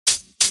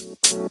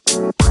Welcome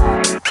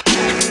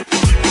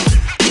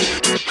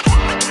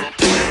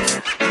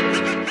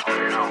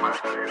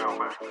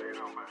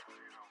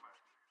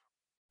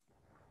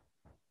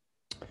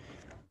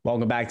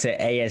back to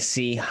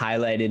ASC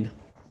Highlighted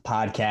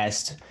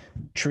Podcast.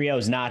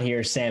 Trio's not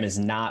here. Sam is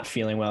not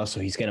feeling well, so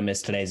he's going to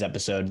miss today's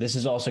episode. This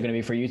is also going to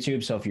be for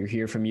YouTube, so if you're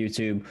here from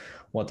YouTube,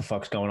 what the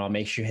fuck's going on?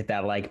 Make sure you hit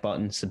that like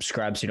button,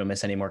 subscribe so you don't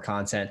miss any more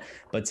content.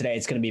 But today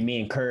it's going to be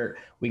me and Kurt.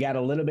 We got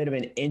a little bit of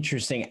an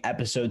interesting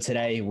episode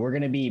today. We're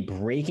going to be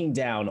breaking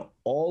down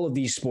all of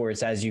these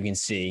sports, as you can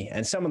see,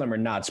 and some of them are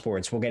not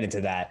sports. We'll get into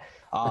that.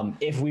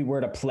 If we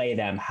were to play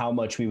them, how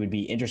much we would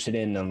be interested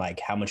in and like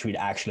how much we'd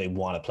actually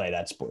want to play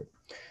that sport.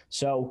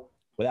 So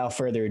without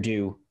further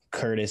ado,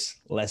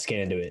 Curtis, let's get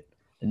into it.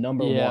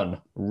 Number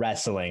one,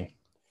 wrestling.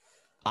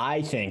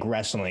 I think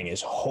wrestling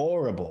is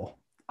horrible.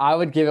 I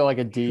would give it like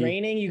a D.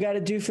 Training you got to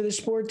do for the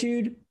sport,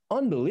 dude.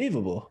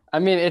 Unbelievable. I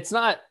mean, it's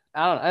not.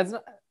 I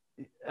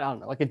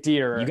don't know, like a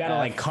D or you got to F.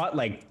 like cut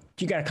like.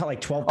 You got to cut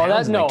like 12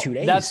 pounds in like 2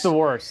 days. That's the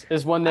worst.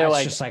 Is when they're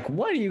like, just like,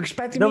 what are you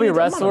expecting? There'll be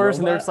wrestlers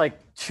and they're just like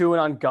chewing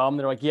on gum.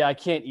 They're like, yeah, I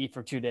can't eat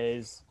for 2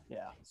 days.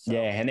 Yeah. So,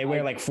 yeah, and they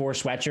wear like 4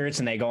 sweatshirts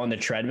and they go on the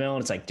treadmill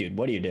and it's like, dude,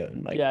 what are you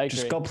doing? Like, yeah,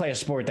 just go play a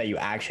sport that you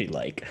actually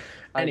like.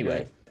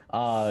 Anyway,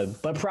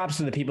 but props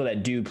to the people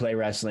that do play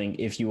wrestling.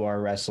 If you are a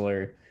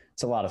wrestler,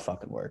 it's a lot of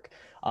fucking work.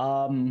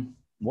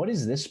 What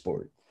is this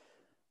sport?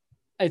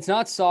 It's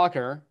not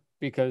soccer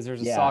because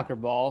there's a soccer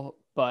ball,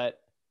 but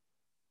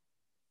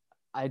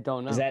I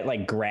don't know. Is that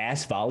like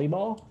grass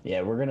volleyball?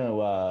 Yeah, we're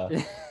gonna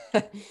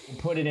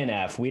put it in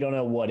F. We don't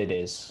know what it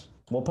is.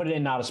 We'll put it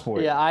in not a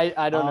sport. Yeah,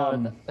 I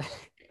don't know.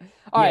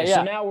 All right,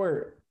 So now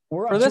we're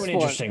up to an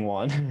interesting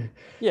one.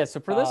 Yeah, so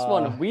for this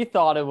one, we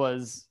thought it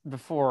was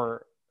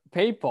before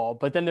paintball,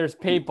 but then there's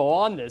paintball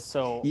on this.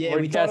 So yeah,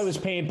 we thought it was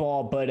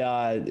paintball, but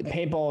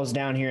paintball is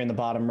down here in the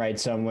bottom right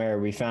somewhere.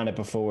 We found it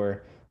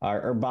before,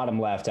 or bottom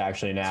left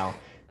actually now.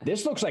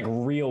 This looks like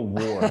real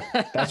war.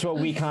 That's what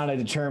we kind of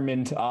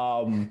determined.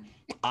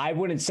 I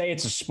wouldn't say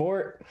it's a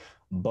sport,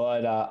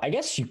 but I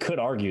guess you could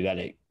argue that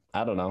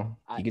I don't know.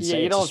 You could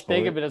say you it's don't a sport.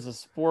 think of it as a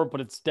sport, but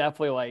it's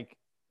definitely like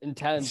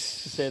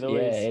intense to say the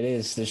least. Yeah, it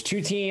is. There's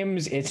 2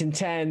 teams. It's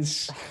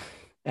intense.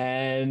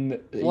 And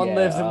one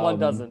lives and one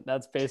doesn't.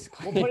 That's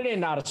basically. We'll put it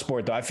in not a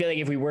sport, though. I feel like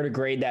if we were to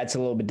grade that's a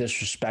little bit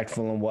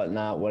disrespectful and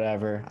whatnot,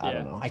 whatever. I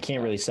don't know. I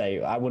can't really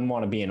say. I wouldn't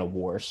want to be in a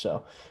war.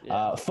 So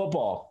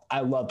football. I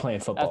love playing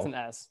football.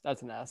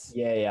 That's an S.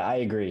 Yeah, I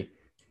agree.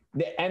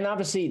 And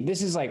obviously,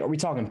 this is like, are we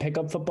talking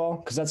pickup football?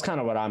 Because that's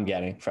kind of what I'm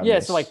getting from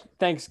this. So like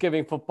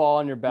Thanksgiving football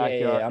in your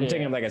backyard. Yeah. I'm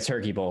thinking of like a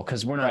turkey bowl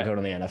because we're not going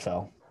to the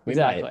NFL. We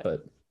exactly. might,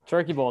 but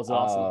turkey bowl is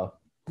awesome.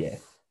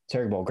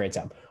 Turkey bowl, great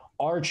time.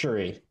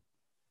 Archery.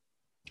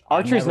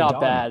 Archery's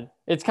not bad.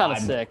 It's kind of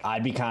sick.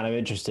 I'd be kind of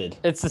interested.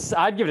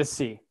 I'd give it a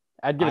C.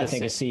 I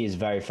think a C is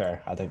very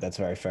fair. I think that's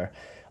very fair.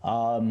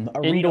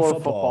 Arena Indoor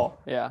football.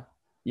 Yeah.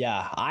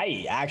 Yeah,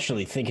 I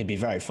actually think it'd be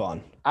very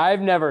fun.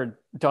 I've never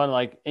done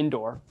like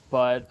indoor,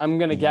 but I'm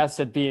gonna guess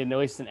it'd be at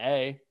least an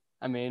A.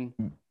 I mean,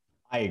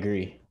 I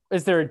agree.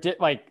 Is there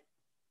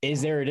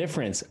a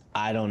difference?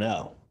 I don't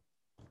know.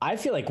 I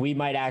feel like we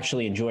might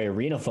actually enjoy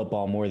arena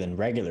football more than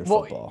regular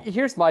football.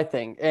 Here's my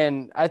thing,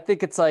 and I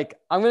think it's like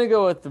I'm gonna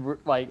go with the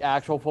like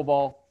actual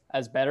football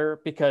as better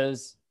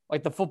because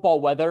like the football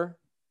weather,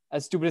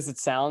 as stupid as it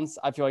sounds,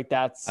 I feel like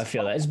that's. I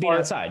feel that it's being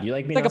outside. You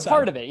like being outside. It's like a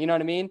part of it. You know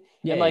what I mean?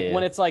 Yeah. And like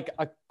when it's like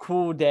a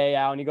cool day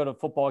out and you go to a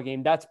football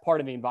game, that's part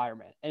of the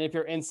environment. And if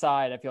you're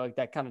inside, I feel like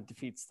that kind of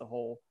defeats the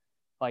whole,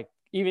 like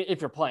even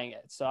if you're playing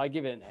it. So I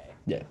give it an A.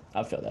 Yeah,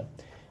 I feel that.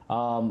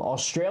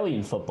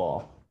 Australian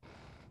football.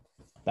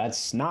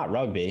 That's not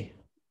rugby.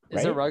 Right?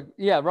 Is it rugby?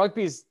 Yeah,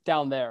 rugby's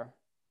down there.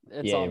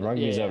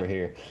 Rugby's over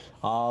here.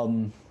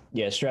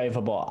 Australian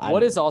football.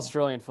 What is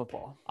Australian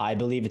football? I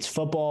believe it's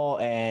football,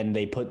 and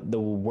they put the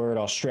word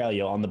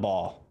Australia on the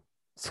ball.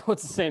 So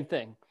it's the same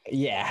thing.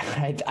 Yeah,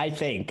 I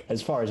think,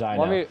 as far as I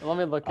know. Let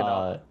me look it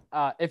up.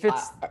 If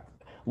it's,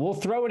 we'll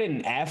throw it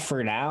in F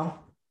for now.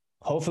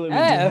 Hopefully we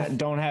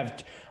don't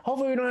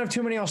have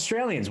too many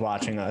Australians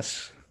watching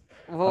us.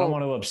 Well, I don't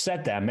want to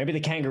upset them. Maybe the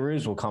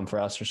Kangaroos will come for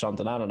us or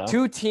something. I don't know.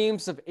 2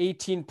 teams of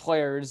 18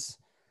 players.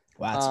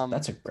 Wow,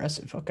 that's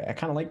aggressive. Okay, I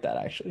kind of like that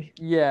actually.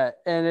 Yeah,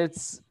 and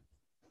it's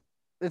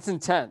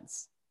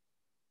intense.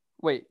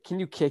 Wait, can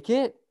you kick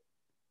it?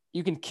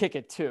 You can kick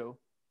it too.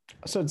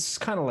 So it's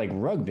kind of like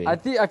rugby. I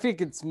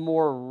think it's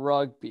more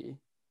rugby.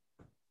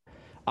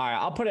 All right,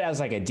 I'll put it as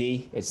like a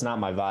D. It's not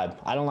my vibe.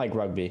 I don't like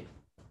rugby.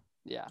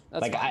 Yeah,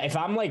 that's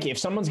like if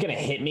someone's gonna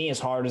hit me as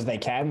hard as they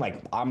can,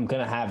 like I'm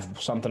gonna have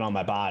something on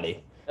my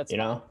body. That's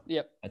know.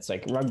 Yep. It's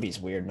like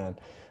rugby's weird, man.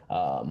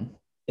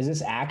 Is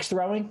this axe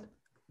throwing?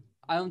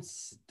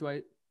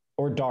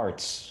 Or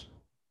darts?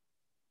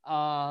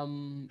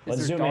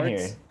 Let's zoom in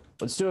here.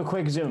 Let's do a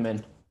quick zoom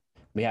in.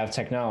 We have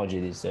technology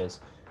these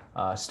days.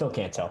 Still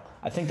can't tell.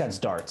 I think that's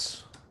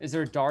darts. Is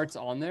there darts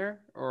on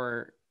there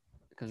or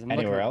because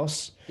anywhere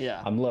else?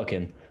 Yeah, I'm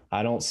looking.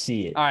 I don't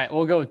see it. All right,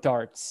 we'll go with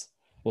darts.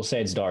 We'll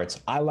say it's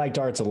darts. I like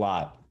darts a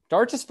lot.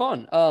 Darts is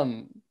fun.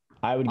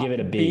 I would give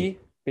it a B.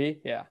 B,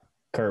 yeah.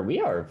 Kurt, we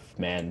are,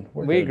 man.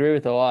 We're We good. agree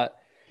with a lot.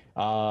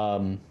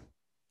 Um,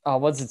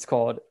 What's it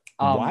called?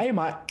 why am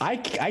I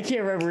can't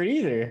remember it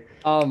either.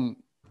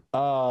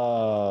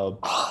 Uh,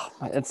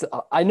 It's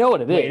I know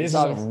what it wait, is.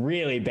 this is a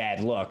really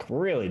bad look.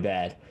 Really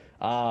bad.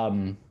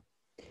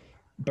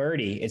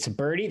 Birdie. It's a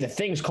birdie. The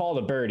thing's called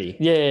a birdie.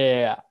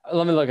 Yeah.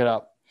 Let me look it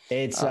up.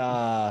 It's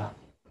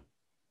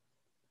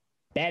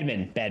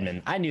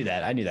Badminton. I knew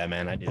that,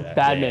 man. I knew that.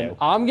 Badminton. Yeah.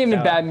 I'm giving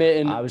No,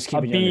 badminton I was a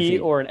keeping you on your B feet.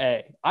 or an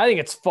A. I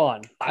think it's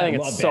fun. I think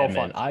love it's so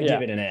badminton. fun. I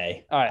give it an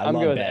A. All right, I I'm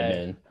love good with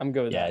badminton. A. I'm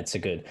good with Yeah, that. it's a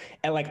good.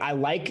 And like I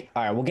like.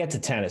 All right, we'll get to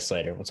tennis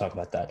later. We'll talk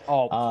about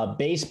that.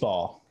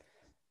 Baseball.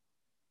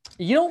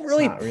 You don't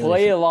really not really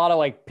play fun. a lot of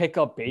like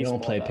pickup baseball. You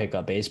don't play though.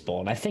 pickup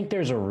baseball, and I think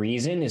there's a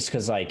reason. Is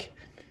because like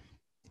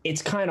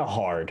it's kind of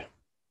hard.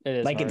 It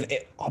is Like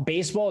hard.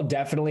 baseball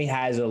definitely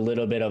has a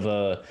little bit of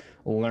a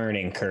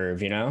learning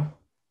curve, you know.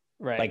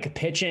 Right. Like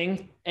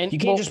pitching, And you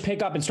can't just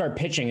pick up and start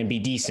pitching and be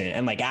decent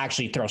and like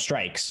actually throw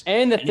strikes.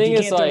 And the if thing you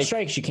is, can't throw like,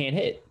 strikes, you can't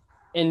hit.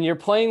 and you're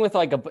playing with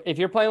if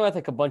you're playing with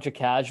like a bunch of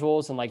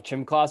casuals and like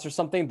gym class or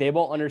something, they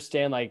won't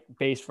understand like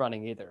base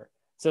running either.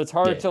 So it's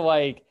hard to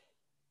like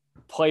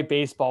play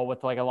baseball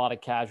with like a lot of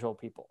casual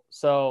people.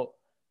 So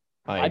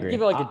I'd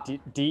give it like a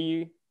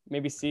D,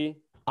 maybe C.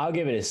 I'll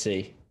give it a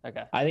C.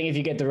 Okay. I think if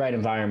you get the right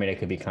environment, it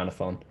could be kind of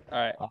fun. All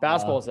right.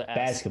 Basketball is an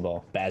S.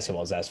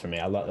 Basketball is S for me.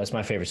 That's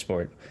my favorite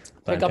sport.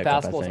 Pickup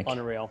basketball is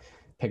unreal.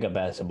 Pickup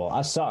basketball.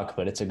 I suck,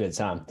 but it's a good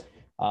time.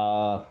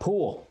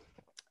 Pool.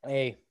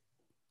 A.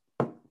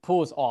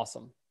 Pool is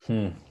awesome.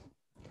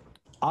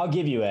 I'll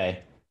give you A.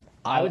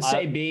 I would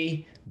say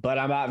B, but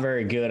I'm not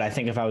very good. I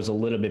think if I was a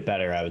little bit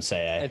better, I would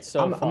say A. It's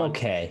so fun. I'm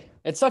okay.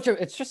 It's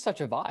just such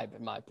a vibe,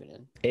 in my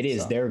opinion. It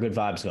is. There are good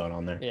vibes going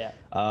on there. Yeah.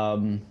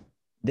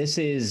 This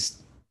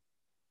is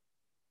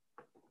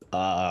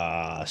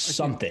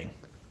something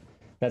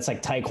that's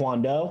like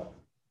taekwondo.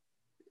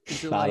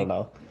 I don't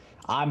know.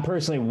 I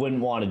personally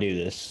wouldn't want to do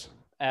this.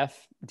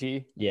 F,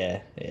 D.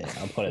 Yeah,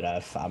 I'll put it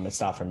F. It's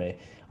not for me.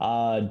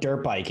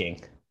 Dirt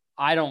biking.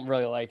 I don't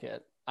really like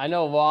it. I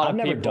know a lot of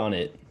people. I've never done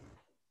it.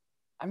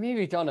 I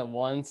maybe done it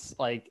once.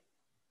 Like,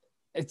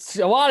 it's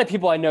a lot of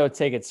people I know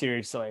take it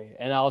seriously,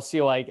 and I'll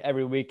see like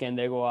every weekend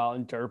they go out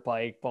and dirt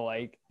bike, but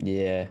like,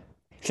 yeah,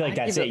 I feel like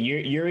that's it.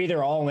 You're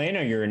either all in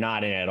or you're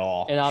not in at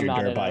all. And I'm if you're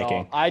not dirt in biking.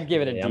 at all. I'd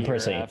give it a D. I'm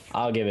personally, or F.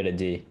 I'll give it a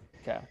D.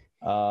 Okay.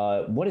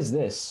 What is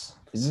this?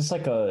 Is this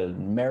like a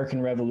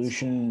American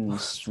Revolution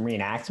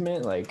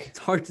reenactment? Like, It's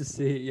hard to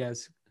see.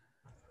 Yes.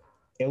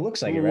 it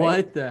looks like it, right?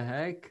 What the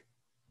heck?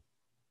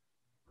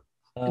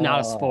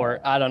 Not a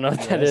sport. I don't know what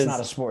that That's is. not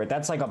a sport.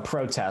 That's like a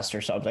protest or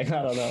something.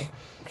 I don't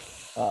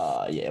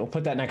know. Yeah, we'll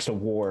put that next to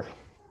war.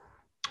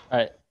 All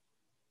right.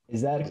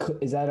 Is that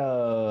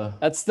a?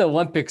 That's the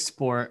Olympic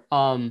sport.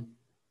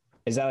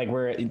 Is that like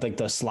where like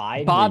the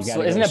slide? where you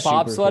gotta Isn't go it super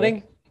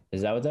bobsledding? quick?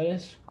 Is that what that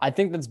is? I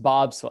think that's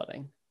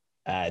bobsledding.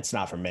 It's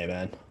not for me,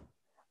 man.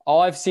 All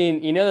I've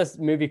seen, you know, this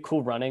movie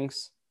Cool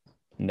Runnings.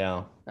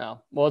 No.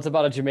 No. Well, it's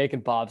about a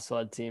Jamaican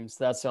bobsled team,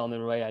 so that's the only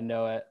way I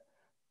know it.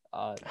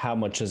 How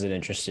much does it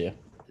interest you?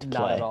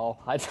 Not at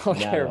all. I don't Not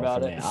care at all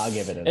about for it. me. I'll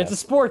give it an It's F. a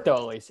sport, though.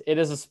 At least it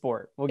is a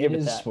sport. We'll give it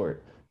is that. a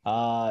sport.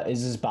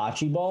 Is this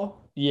bocce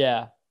ball?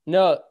 Yeah.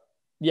 No.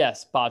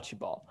 Yes, bocce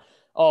ball.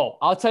 Oh,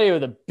 I'll tell you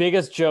the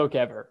biggest joke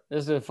ever.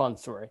 This is a fun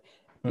story.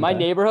 My Okay.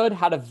 neighborhood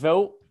had a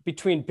vote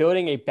between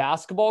building a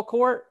basketball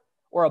court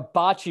or a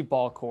bocce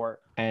ball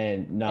court.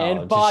 And no, And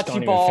just don't bocce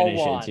even ball finish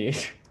won. it, dude.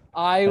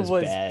 I That's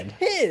was bad.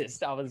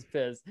 pissed. I was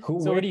pissed.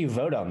 Where do you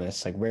vote on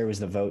this? Like, where was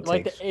the vote?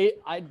 Like takes?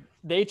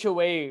 the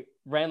HOA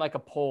ran like a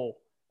poll,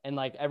 and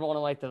like everyone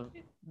on like the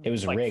It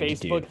was like rigged,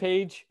 Facebook dude.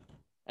 page,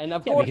 and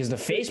of Yeah, course because the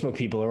Facebook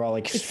people are all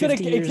like it's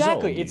 50 years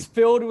exactly old. it's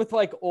filled with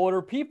like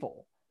older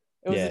people.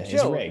 It was Yeah, a it's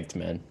joke. rigged,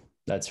 man.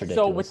 That's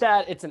ridiculous. So with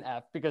that, it's an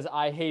F because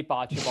I hate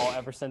bocce ball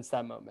ever since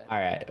that moment. All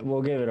right,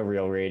 we'll give it a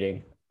real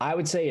rating. I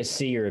would say a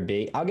C or a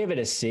B. I'll give it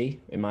a C,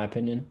 in my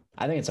opinion.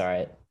 I think it's all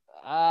right.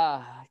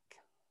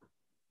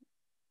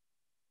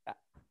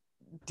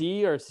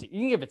 D or C? You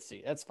can give it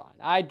C. That's fine.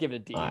 I'd give it a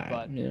D, All right,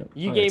 but yeah,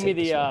 you I'm gonna gave me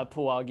take this the one.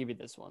 pool. I'll give you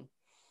this one.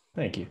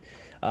 Thank you.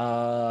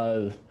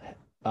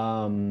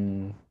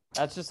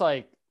 That's just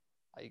like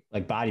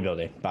Like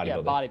bodybuilding. yeah,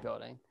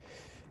 bodybuilding.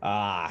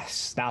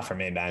 It's not for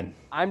me, man.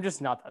 I'm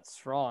just not that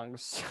strong.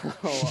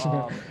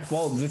 So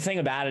Well, the thing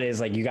about it is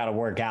like you got to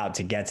work out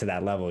to get to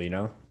that level, you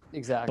know.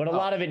 exactly. But a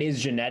lot of it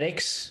is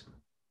genetics.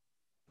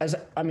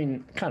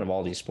 Kind of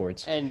all these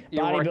sports. and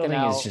you're working Bodybuilding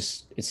out is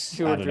just it's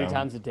two I or don't three know.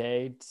 times a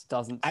day. It just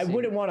doesn't. I seem-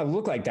 wouldn't want to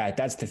look like that.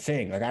 That's the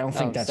thing. Like I don't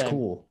think that's same.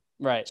 cool.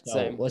 Right. So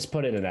Same. let's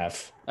put it an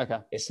F. Okay.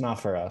 It's not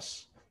for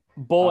us.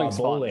 Bowling's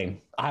fun.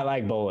 Bowling. I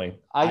like bowling.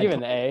 I give it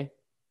an A.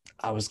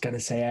 I was gonna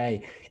say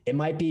A. It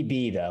might be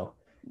B though.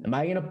 Am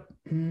I gonna?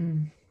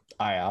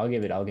 All right, I'll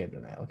give it an A. I'll give it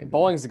an A.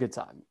 Bowling's a good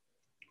time.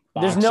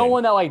 There's no Boxing.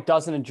 one that like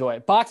doesn't enjoy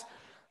it.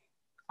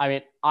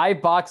 I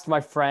boxed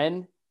my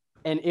friend,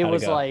 and it How'd it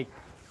was go? like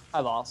I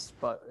lost,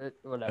 but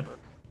whatever.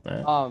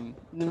 Alright.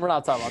 We're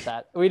not talking about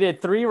that. We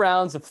did 3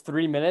 rounds of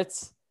 3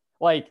 minutes.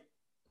 Like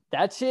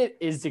that shit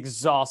is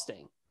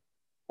exhausting.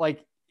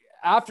 Like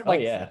after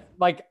like yeah.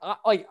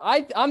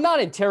 I'm not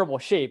in terrible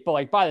shape, but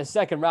like by the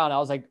second round, I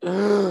was like,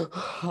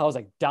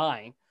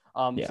 dying.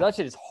 Yeah. So that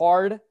shit is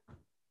hard,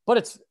 but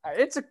it's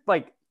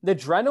like the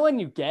adrenaline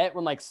you get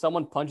when like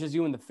someone punches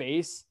you in the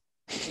face,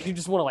 you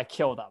just want to like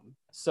kill them.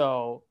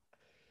 So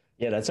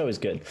Yeah, that's always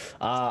good.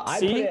 I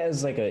put it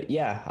as like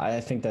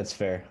I think that's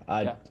fair.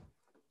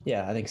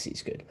 Yeah, I think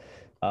C's good.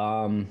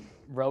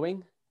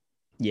 Rowing?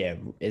 Yeah,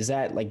 is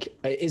that like,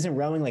 isn't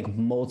rowing like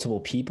multiple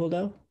people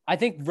though? I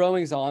think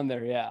rowing's on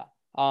there, yeah.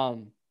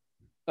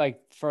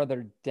 Like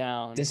further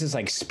down. This is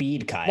like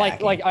speed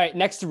kayaking. Like all right,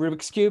 next to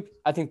Rubik's Cube,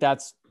 I think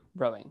that's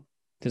rowing.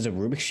 There's a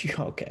Rubik's Cube?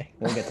 Okay,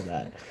 we'll get to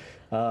that.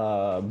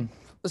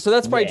 So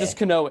that's probably just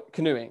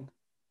canoeing.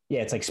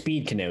 Yeah, it's like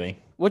speed canoeing.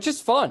 Which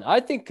is fun. I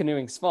think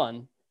canoeing's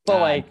fun. But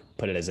like,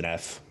 put it as an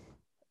F.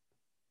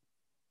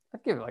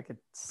 I'd give it like a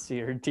C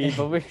or D,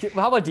 but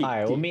how about D? All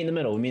right, we'll meet in the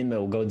middle.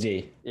 We'll go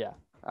D. Yeah.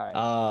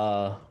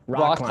 All right.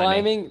 Rock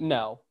climbing?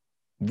 No.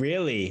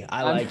 Really?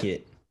 I like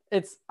it.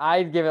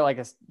 I'd give it like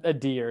a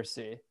D or a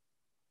C.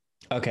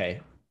 Okay.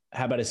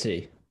 How about a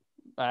C?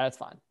 That's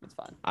fine. It's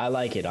fine. I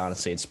like it,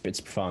 honestly. It's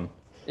fun.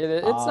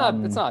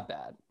 It's not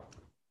bad.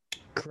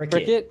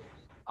 Cricket.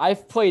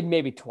 I've played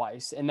maybe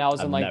twice, and that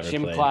was in like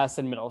gym class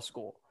in middle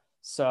school.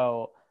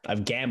 So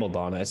I've gambled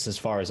on it. That's as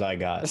far as I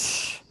got.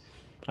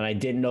 And I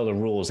didn't know the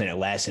rules, and it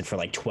lasted for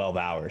like 12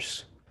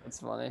 hours. That's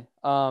funny.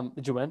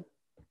 Did you win?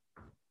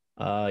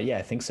 Yeah,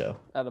 I think so.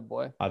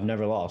 Attaboy. I've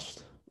never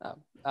lost. Oh,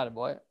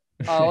 attaboy.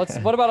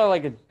 What about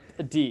like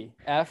a D?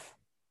 F?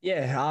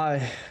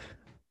 Yeah,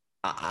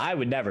 I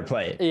would never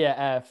play it. Yeah,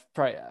 F.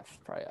 Probably F.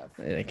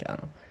 I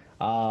don't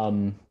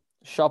know.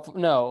 Shuffle?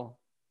 No,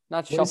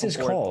 not shuffle. What is this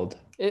called?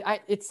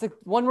 It's the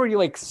one where you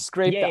like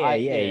scrape the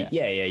ice.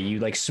 Yeah. You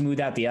like smooth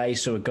out the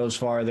ice so it goes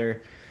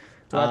farther.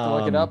 Do I have to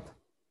look it up?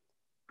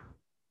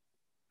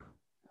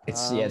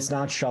 It's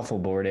not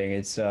shuffleboarding.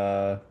 It's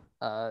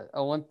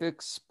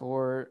Olympic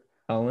sport.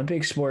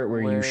 Olympic sport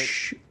where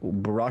you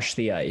brush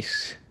the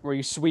ice. Where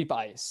you sweep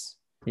ice.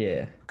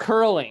 Yeah.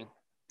 Curling.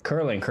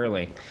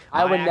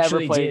 I would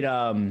never play.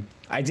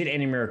 I did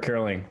intramural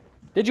curling.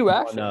 Did you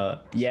actually?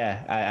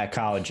 At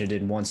college, I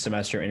did 1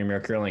 semester intramural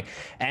curling,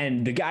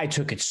 and the guy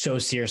took it so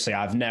seriously.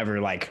 I've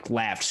never like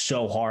laughed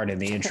so hard in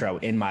the intro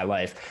in my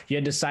life. You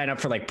had to sign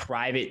up for like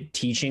private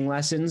teaching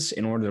lessons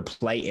in order to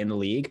play in the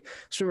league.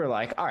 So we were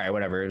like, all right,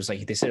 whatever. It was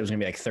like they said it was gonna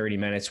be like 30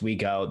 minutes. We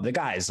go. The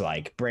guy's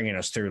like bringing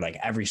us through like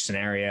every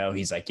scenario.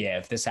 He's like, yeah,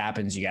 if this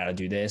happens, you got to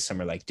do this. And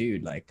we're like,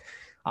 dude, like.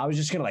 I was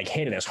just gonna like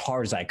hit it as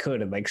hard as I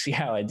could and like see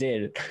how I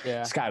did. Yeah.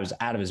 This guy was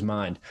out of his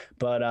mind.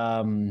 But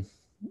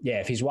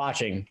yeah, if he's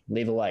watching,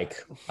 leave a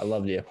like. I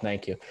loved you.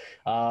 Thank you.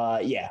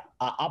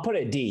 I'll put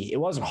it D. It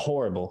wasn't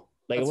horrible.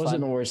 Like it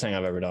wasn't the worst thing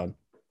I've ever done.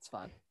 It's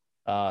fine.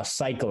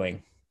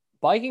 Cycling.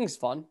 Biking's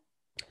fun.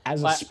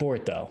 As a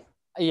sport though.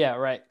 Yeah,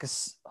 right.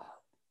 Because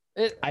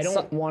I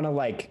don't want to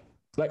like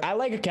I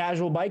like a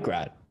casual bike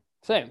ride.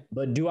 Same.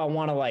 But do I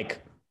want to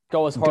like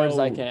go as hard as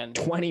I can?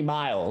 20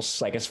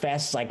 miles, like as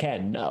fast as I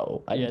can?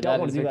 No. I don't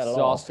want to do that at all.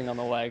 Exhausting on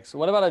the legs.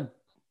 What about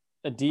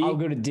a D? I'll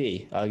go to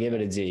D. I'll give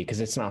it a D because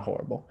it's not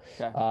horrible.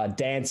 Okay.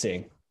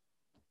 Dancing.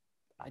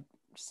 I'm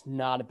just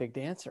not a big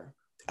dancer.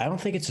 I don't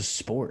think it's a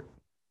sport.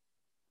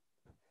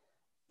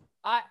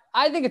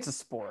 I think it's a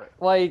sport.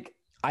 Like,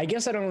 I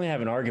guess I don't really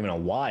have an argument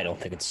on why I don't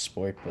think it's a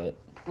sport, but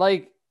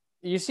like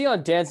you see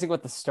on Dancing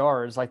with the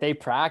Stars, like they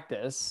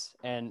practice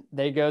and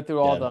they go through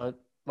all the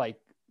like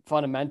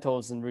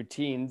fundamentals and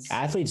routines.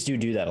 Athletes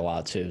do that a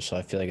lot too, so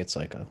I feel like it's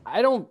like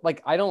I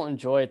don't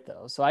enjoy it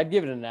though, so I'd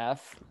give it an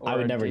F. I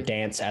would never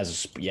dance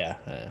as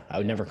I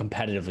would never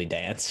competitively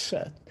dance.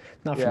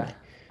 Not for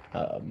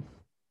me.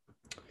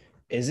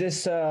 Is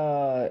this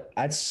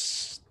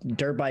that's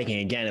dirt biking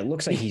again? It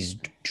looks like he's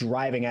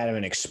driving out of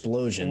an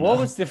explosion. What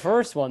was the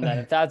first one then?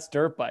 If that's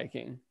dirt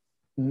biking,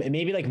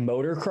 maybe like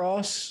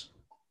motocross.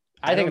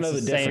 I think it's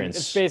the difference.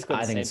 It's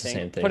basically the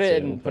same thing. Put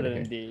it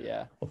in D.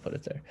 Yeah, we'll put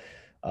it there.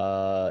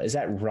 Is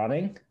that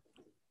running?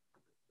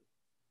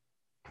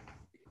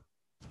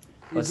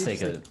 Let's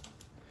take it.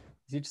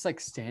 Is he just like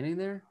standing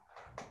there?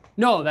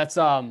 No, that's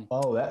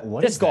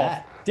what disc is golf.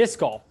 That? Disc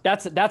golf.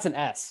 That's an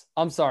S.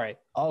 I'm sorry.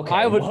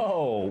 Okay.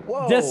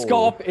 Whoa. Disc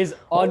golf is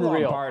unreal.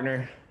 Hold on,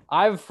 partner.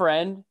 I have a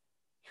friend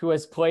who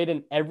has played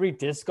in every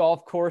disc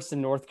golf course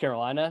in North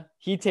Carolina.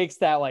 He takes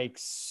that like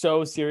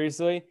so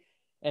seriously.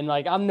 And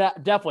like, I'm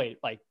not definitely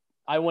like,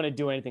 I wouldn't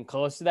do anything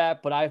close to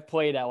that, but I've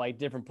played at like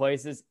different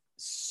places.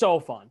 So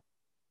fun.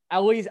 I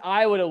would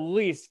at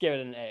least give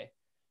it an A.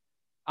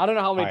 I don't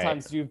know how many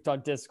times you've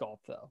done disc golf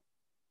though.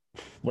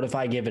 What if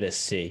I give it a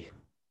C?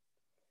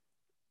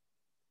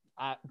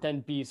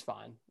 Then B's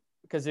fine.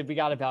 Because if we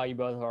got to value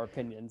both of our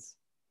opinions.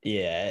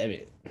 Yeah.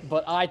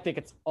 But I think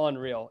it's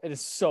unreal. It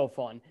is so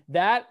fun.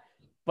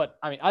 But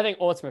I think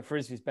Ultimate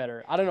Frisbee is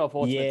better. I don't know if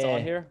Ultimate's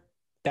on here.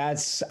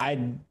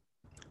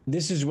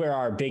 This is where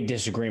our big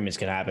disagreements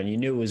can happen. You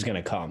knew it was going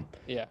to come.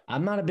 Yeah.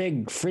 I'm not a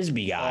big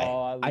Frisbee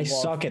guy. I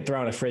suck at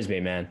throwing a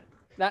Frisbee, man.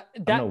 I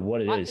don't know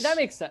what it is. That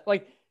makes sense.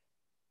 Like,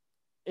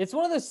 it's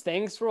one of those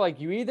things where like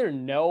you either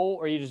know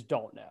or you just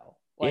don't know.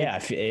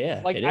 Like, yeah,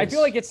 yeah. like it I is.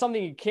 feel like it's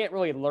something you can't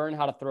really learn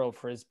how to throw a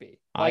frisbee.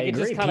 Like I it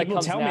agree. just kind of People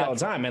comes tell me all the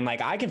natural. time, and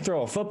like I can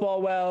throw a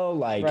football well.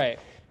 Like, Right.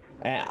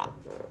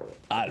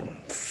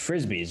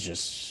 Frisbee is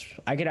just.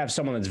 I could have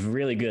someone that's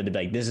really good to be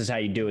like, this is how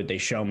you do it. They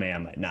show me.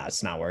 I'm like, nah,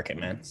 it's not working,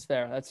 man. That's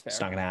fair. That's It's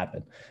fair. not gonna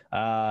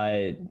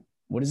happen.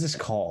 What is this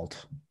called?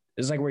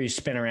 This is like where you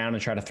spin around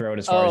and try to throw it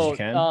as far as you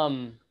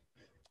can.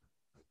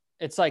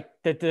 It's like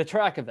the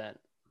track event.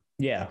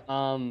 Yeah.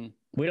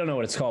 We don't know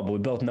what it's called, but we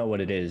both know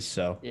what it is.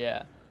 So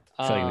Yeah.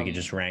 I feel like we could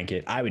just rank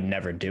it. I would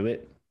never do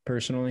it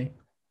personally.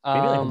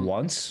 Maybe like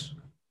once.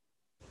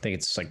 I think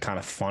it's like kind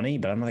of funny,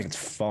 but I don't think it's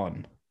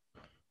fun.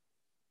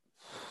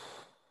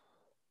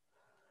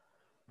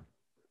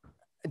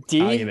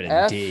 D. I'll give it a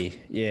F? D.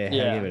 Yeah,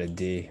 Yeah. I'll give it a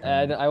D.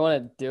 I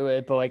want to do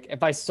it, but like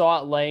if I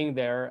saw it laying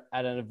there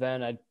at an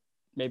event, I'd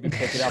maybe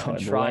pick it up and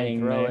try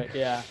and throw it.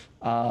 Yeah.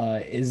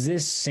 Is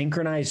this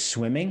synchronized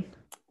swimming?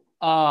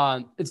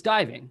 It's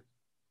diving.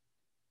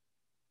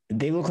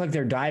 They look like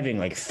they're diving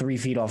like 3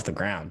 feet off the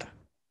ground.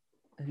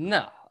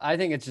 No, I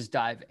think it's just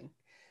diving.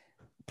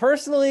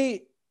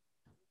 Personally,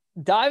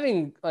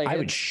 diving like I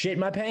would shit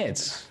my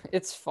pants.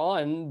 it's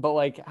fun, but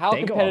like how They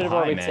go up competitive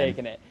are high, we man.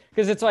 taking it?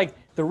 Because it's like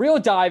the real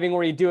diving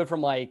where you do it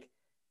from like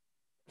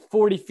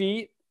 40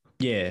 feet.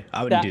 Yeah,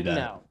 I wouldn't do that.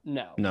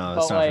 No. No, But,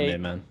 it's not for me, like,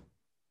 man.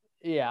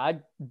 Yeah,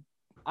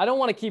 I don't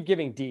want to keep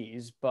giving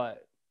D's,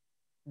 but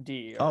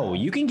D. Oh,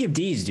 you can give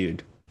D's,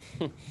 dude.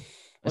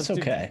 That's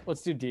okay.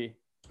 Let's do D.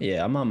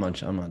 Yeah, I'm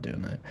not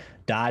doing that.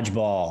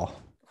 Dodgeball.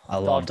 I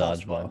love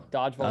Dodgeball's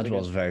dodgeball. fun.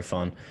 Dodgeball is very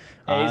fun.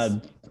 A's?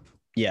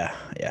 Yeah,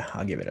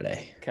 I'll give it an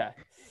A.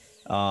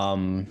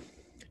 Okay.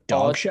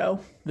 Dog show?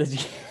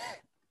 The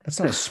That's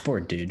not a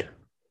sport, dude.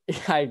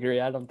 I agree.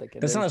 I don't think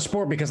it That's is. not a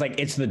sport because like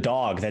it's the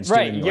dog that's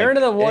Right, doing, you're like,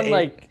 into the one,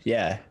 like-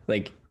 yeah,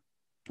 like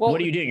well, what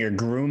are you doing? You're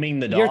grooming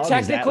the dog. You're Is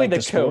that, technically like,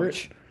 the sport?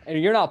 coach,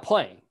 and you're not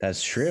playing.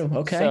 That's true.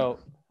 Okay. So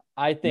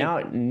I think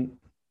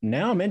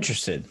Now I'm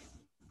interested.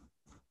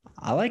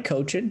 I like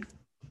coaching.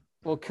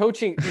 well,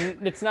 coaching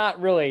it's not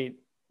really.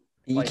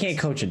 You Like, can't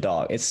coach a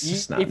dog. It's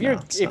just not. If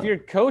you're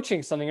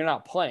coaching something, you're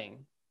not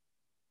playing.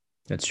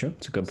 That's true.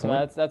 It's a good So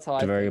point. that's how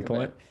It's I a very think good of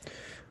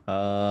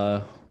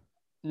point. it.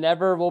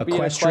 Never will be an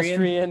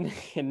Equestrian? equestrian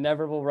and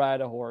never will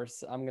ride a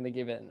horse. I'm gonna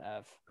give it an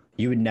F.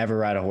 You would never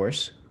ride a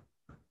horse.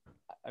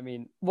 I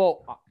mean,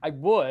 well, I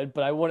would,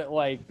 but I wouldn't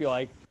like be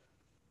like,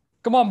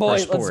 "Come on, boy,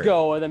 let's sport.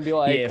 go," and then be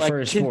like, Yeah, for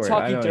a sport. I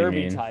Kentucky know what you Derby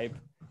mean. type.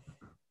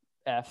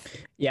 F.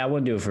 Yeah, I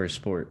wouldn't do it for a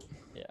sport.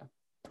 Yeah.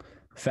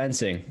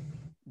 Fencing.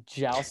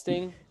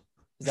 Jousting.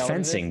 Is that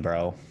Fencing,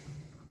 bro.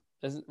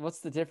 What's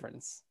the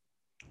difference?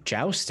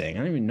 Jousting. I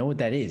don't even know what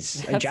that is.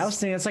 Like, That's-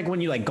 jousting. That's like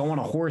when you like go on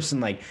a horse and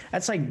like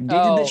that's like they did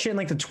Oh. that shit in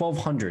like the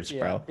 1200s, Yeah,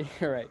 bro.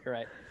 you're right. You're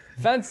right.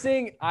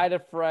 Fencing. I had a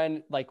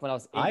friend like when I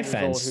was 8 I years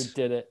old who fenced.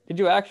 did it. Did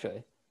you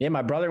actually? Yeah,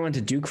 my brother went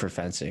to Duke for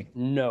fencing.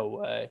 No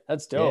way.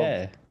 That's dope.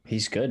 Yeah,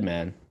 he's good,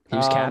 man. He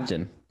was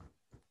captain.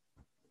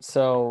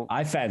 So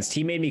I fenced.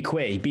 He made me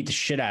quit. He beat the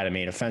shit out of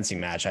me in a fencing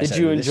match. I Did said,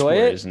 you this enjoy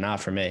sport it? is not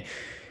for me.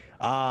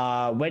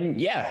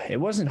 It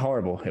wasn't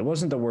horrible. It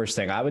wasn't the worst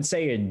thing. I would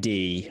say a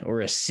D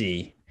or a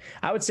C.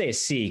 I would say a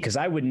C because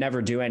I would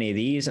never do any of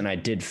these, and I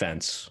did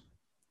fence.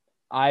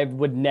 I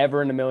would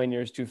never in a million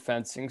years do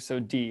fencing. So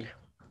D.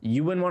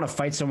 You wouldn't want to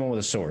fight someone with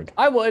a sword.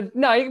 I would.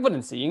 No, you can put it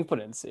in C. You can put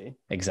it in C.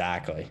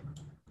 Exactly.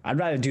 I'd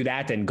rather do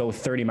that than go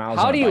 30 miles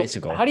on a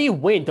bicycle. How do you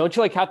win? Don't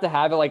you like have to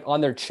have it like on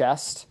their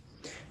chest?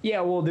 Yeah,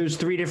 well, there's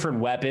 3 different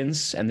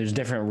weapons, and there's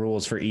different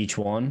rules for each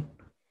one.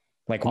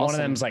 Like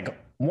Awesome.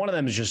 one of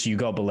them is just you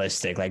go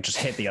ballistic, like just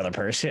hit the other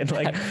person.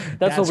 Like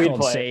That's what we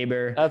called play.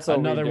 saber. That's what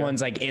we Another do.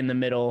 one's like in the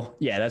middle.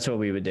 Yeah, that's what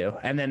we would do.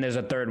 And then there's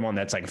a third one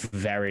that's like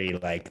very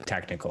like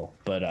technical.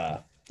 But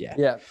yeah.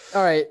 Yeah.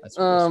 All right. That's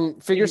what it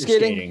is. Figure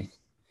skating.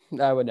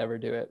 I would never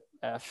do it.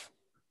 F.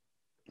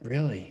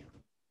 Really?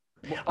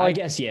 I Like,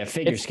 guess figure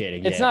it's-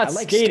 skating. it's yeah. not I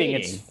like skating,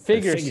 it's but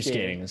figure skating.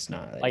 skating. Is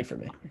not Like, for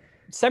me.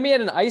 Send me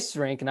at an ice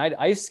rink and I'd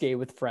ice skate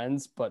with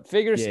friends, but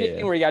figure Yeah, skating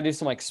yeah. where you gotta do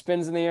some like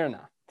spins in the air, nah.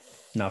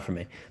 Not for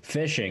me.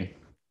 Fishing.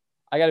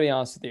 I gotta be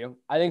honest with you.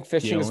 I think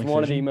fishing don't is like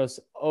one of the fishing? most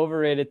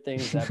overrated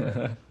things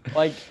ever.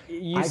 Like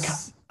you,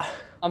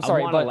 I'm I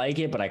sorry, want to but like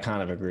it, but I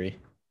kind of agree.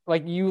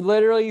 like you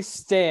literally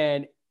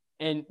stand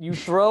and you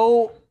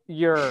throw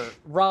your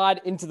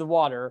rod into the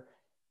water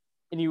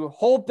and you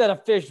hope that a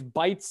fish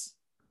bites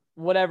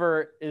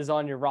whatever is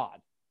on your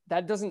rod.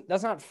 That's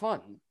not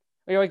fun.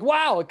 You're like,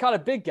 wow, it caught a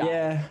big guy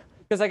Yeah.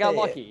 because I got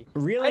lucky.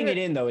 Reeling I it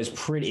in though is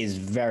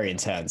very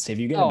intense. If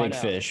you get Oh, a I big know.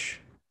 fish,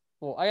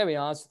 Well, I gotta be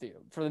honest with you.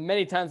 For the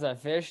many times I've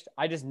fished,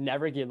 I just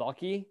never get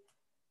lucky.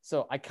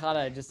 So I kind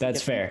of just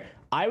that's fair.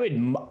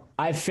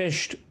 I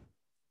fished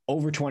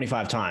over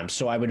 25 times,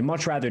 so I would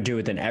much rather do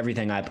it than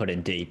everything I put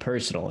in D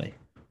personally.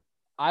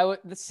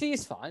 The C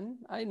is fine.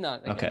 I'm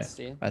not Okay, against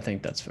C. I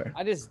think that's fair.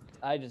 I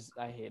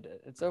hate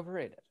it. It's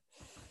overrated.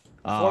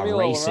 Formula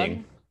Racing.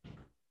 One?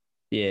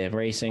 Yeah,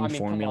 racing, I mean,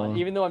 formula. come on.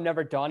 Even though I've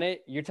never done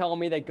it, you're telling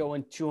me that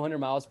going 200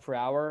 miles per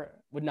hour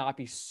would not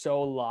be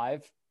so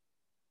live?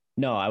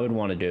 No, I would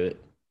want to do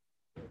it.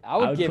 I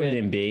would give put it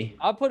in B.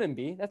 I'll put in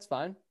B. That's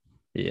fine.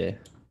 Yeah.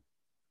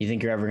 You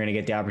think you're ever going to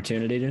get the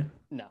opportunity to?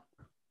 No.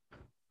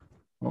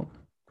 Well,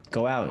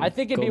 go out. I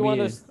think it'd Go be one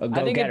of those. A I think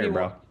it'd go-getter, be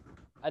bro.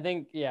 I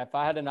think, yeah, if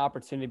I had an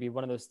opportunity to be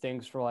one of those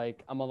things for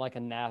like, I'm on like a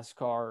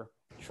NASCAR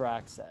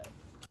track set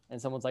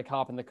and someone's like,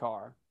 hop in the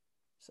car.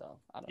 So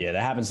I don't know. Yeah,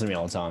 that happens to me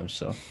all the time.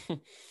 So,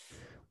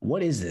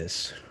 what is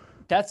this?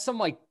 That's some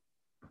like,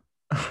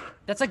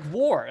 that's like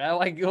war.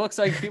 Like, it looks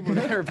like people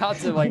that are about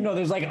to like, No,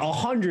 there's like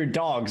 100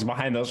 dogs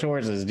behind those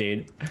horses,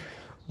 dude.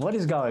 What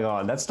is going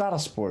on? That's not a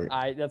sport.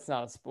 that's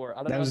not a sport. I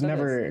don't know. That was what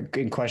never is.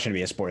 in question to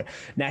be a sport.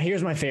 Now,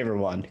 here's my favorite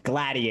one: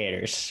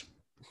 gladiators.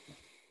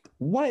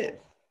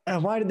 What?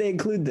 Why did they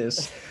include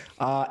this?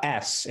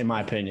 S, in my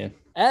opinion.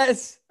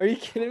 S? Are you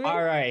kidding me?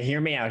 All right, hear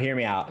me out. Hear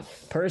me out.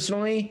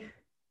 Personally,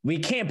 we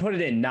can't put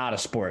it in not a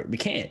sport. We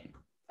can't.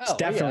 It's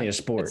definitely a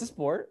sport. It's a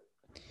sport.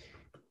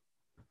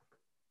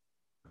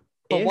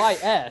 But why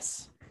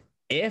S?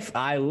 If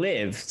I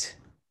lived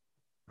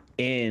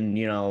in,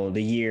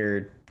 the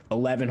year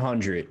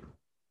 1100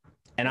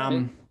 and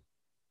I'm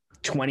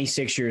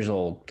 26 years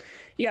old,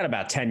 you got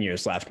about 10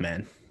 years left,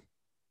 man.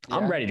 Yeah.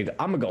 I'm ready to go.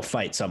 I'm going to go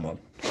fight someone.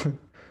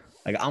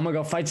 Like, I'm going to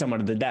go fight someone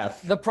to the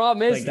death. The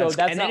problem is, though,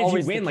 that's not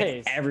always the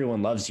case. Like,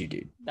 everyone loves you,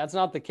 dude. That's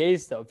not the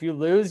case, though. If you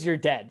lose, you're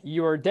dead.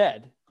 You are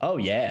dead. Oh,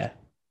 yeah.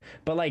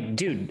 But, like,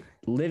 dude,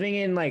 living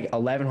in, like,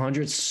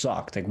 1100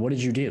 sucked. Like, what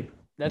did you do?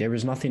 There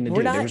was nothing to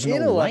do. There was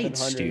no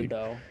lights, dude.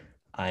 Though.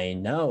 I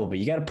know, but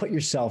you got to put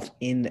yourself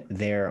in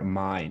their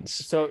minds.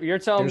 So you're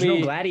telling me there's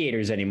no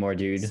gladiators anymore,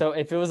 dude. So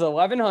if it was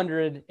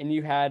 1100 and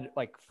you had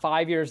like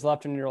 5 years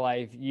left in your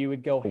life, you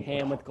would go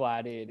ham with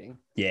gladiating.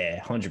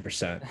 Yeah,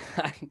 100%.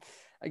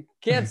 I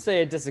can't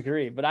say I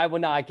disagree, but I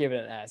would not give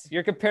it an S.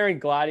 You're comparing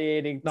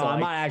gladiating. No,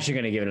 I'm not actually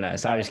going to give it an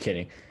S. I was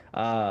kidding.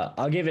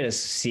 I'll give it a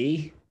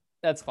C.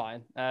 That's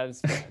fine. That's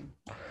fine.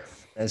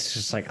 That's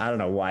just like, I don't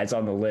know why it's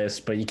on the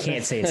list, but you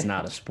can't say it's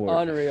not a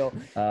sport. Unreal.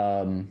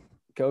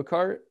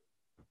 Go-kart?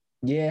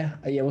 Yeah,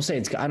 we'll say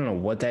it's, I don't know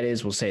what that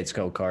is. We'll say it's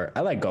go-kart.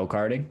 I like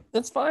go-karting.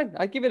 That's fine.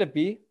 I give it a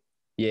B.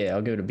 Yeah,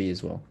 I'll give it a B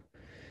as well.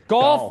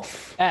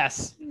 Golf.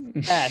 S.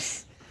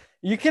 S.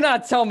 You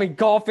cannot tell me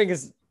golfing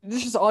is,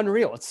 this is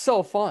unreal. It's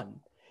so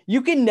fun.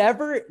 You can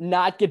never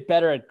not get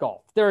better at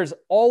golf. There's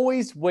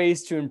always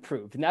ways to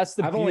improve. And that's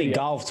the I've only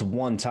golfed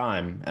one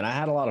time and I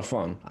had a lot of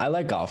fun. I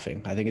like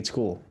golfing. I think it's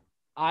cool.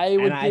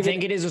 I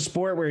think it is a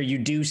sport where you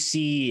do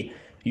see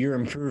your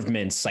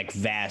improvements like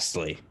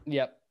vastly.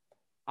 Yep.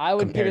 I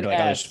would give it like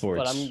S, other sports.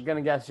 but I'm going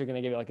to guess you're going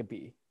to give it like a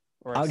B.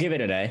 I'll give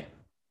it an A.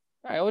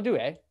 All right, we'll do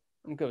A.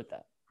 I'm good with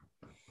that.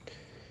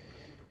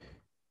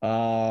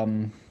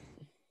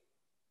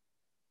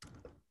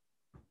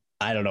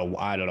 I don't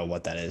know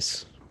what that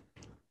is.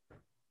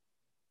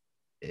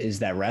 Is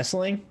that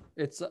wrestling?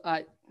 It's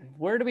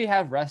where do we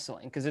have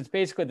wrestling? Because it's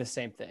basically the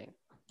same thing.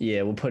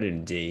 Yeah, we'll put it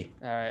in D.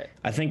 All right.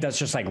 I think that's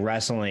just like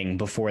wrestling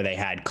before they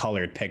had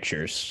colored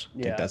pictures.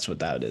 I think that's what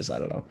that is. I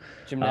don't know.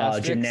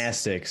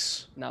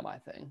 Gymnastics. Not my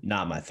thing.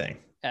 Not my thing.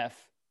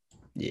 F.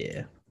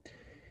 Yeah.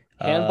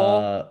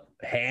 Handball.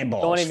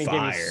 Handball. Don't even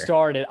get me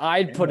started.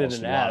 I'd put it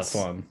in S. A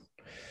lot of fun.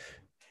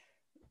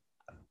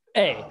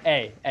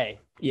 A.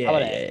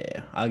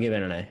 Yeah. I'll give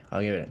it an A.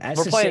 I'll give it an A.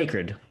 S is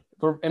sacred.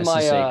 In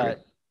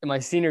my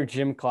senior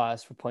gym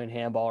class, we're playing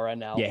handball right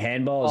now. Yeah,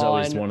 handball is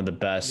always one of the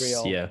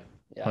best. Yeah,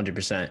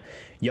 100%.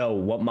 Yo,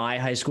 what my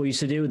high school used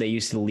to do, they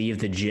used to leave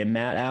the gym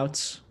mat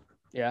outs.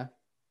 Yeah.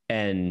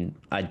 And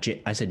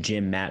I said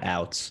gym mat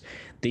outs.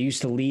 They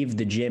used to leave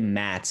the gym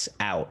mats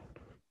out,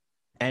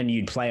 and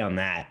you'd play on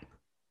that.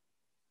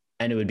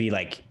 And it would be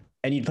like,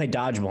 and you'd play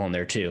dodgeball in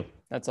there too.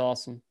 That's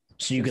awesome.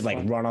 So you could like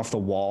run off the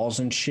walls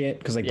and shit,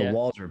 because like the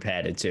walls were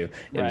padded too.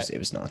 It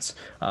was nuts.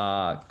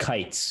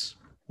 Kites.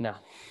 No.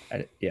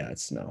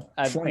 It's no.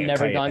 I've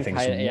never done I think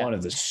it's one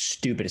of the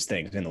stupidest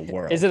things in the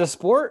world. Is it a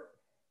sport?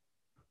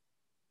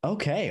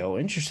 Okay. Oh,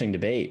 interesting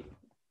debate.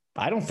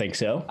 I don't think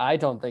so. I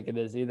don't think it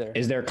is either.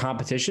 Is there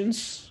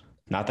competitions?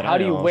 Not that How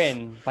do you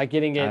win? By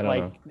getting it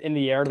like in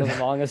the air the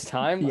longest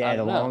time? Yeah,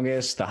 the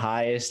longest, the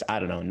highest. I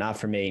don't know. Not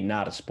for me.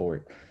 Not a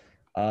sport.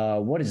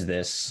 What is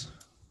this?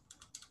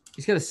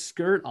 He's got a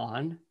skirt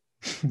on.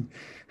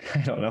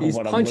 I don't know. He's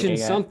punching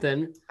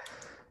something.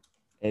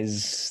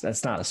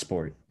 That's not a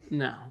sport.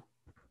 No.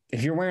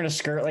 If you're wearing a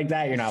skirt like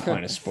that, you're not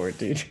playing a sport,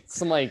 dude.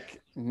 Some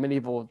like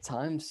medieval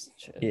times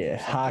shit. Yeah,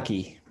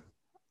 hockey.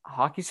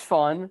 Hockey's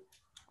fun.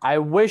 I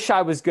wish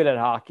I was good at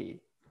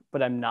hockey,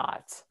 but I'm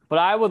not. But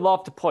I would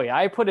love to play.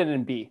 I put it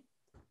in B.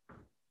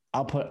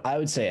 I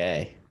would say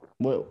A.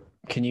 Well,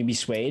 can you be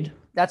swayed?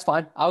 That's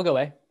fine. I'll go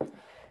A.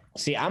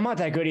 See, I'm not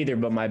that good either,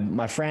 but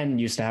my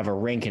friend used to have a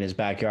rink in his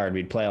backyard.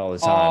 We'd play all the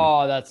time.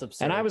 Oh, that's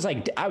absurd. And I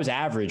was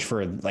average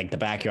for like the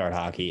backyard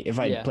hockey. If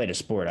I played a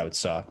sport, I would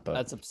suck. But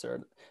that's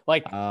absurd.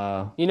 Like,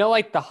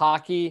 like the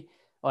hockey,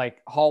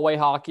 like hallway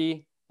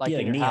hockey, like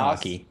knee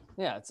hockey.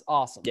 Yeah, it's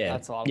awesome. Yeah,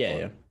 that's a lot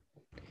of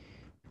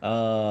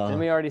fun. Didn't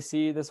we already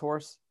see this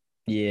horse?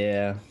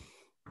 Yeah,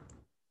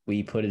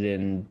 we put it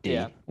in D.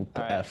 Yeah, we'll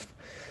put F.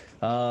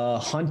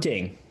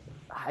 Hunting.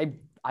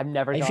 I've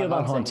never. How do you feel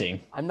about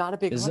hunting? I'm not a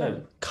big hunter. This is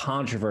a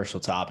controversial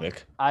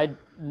topic. I'm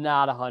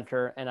not a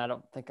hunter, and I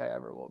don't think I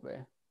ever will be.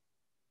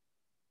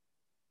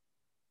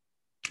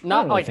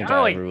 Not really like think I don't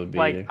I like ever would be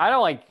like either. I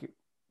don't like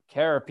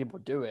care if people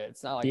do it.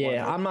 It's not like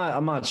Yeah,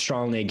 I'm not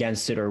strongly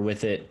against it or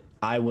with it.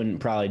 I wouldn't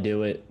probably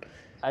do it.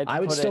 I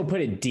would still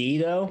put it D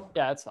though.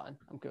 Yeah, that's fine.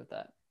 I'm good with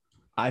that.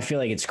 I feel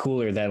like it's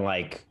cooler than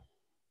like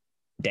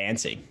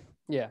dancing.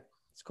 Yeah,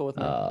 it's cool with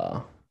me.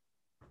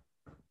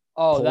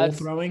 Pole that's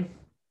throwing.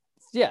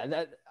 yeah.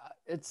 That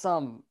it's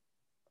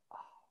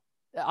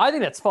I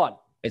think that's fun.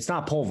 It's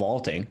not pole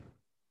vaulting.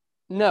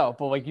 No,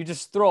 but like you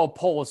just throw a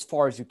pole as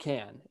far as you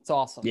can. It's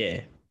awesome.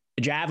 Yeah,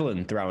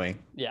 javelin throwing.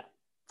 Yeah.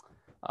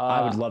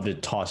 I would love to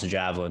toss a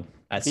javelin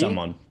at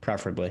someone,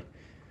 preferably.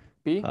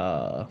 B.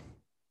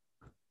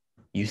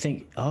 You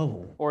think?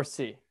 Oh. Or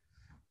C.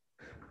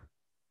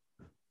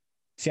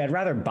 See, I'd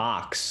rather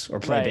box or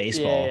play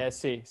baseball. Yeah.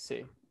 C.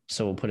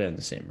 So we'll put it in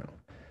the same row.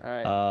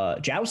 All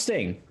right.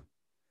 Jousting.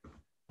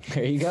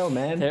 There you go,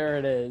 man. There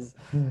it is.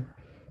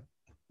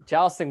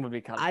 Jousting would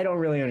be kind of. I don't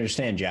really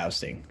understand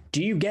jousting.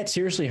 Do you get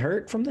seriously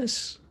hurt from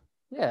this?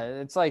 Yeah,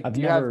 it's like I've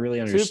you never have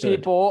really understood. two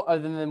people,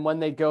 other than when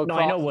they go. No,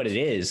 I know what it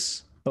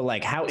is, but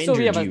like, how So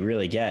injured do you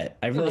really get?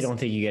 I really don't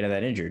think you get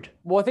that injured.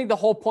 Well, I think the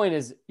whole point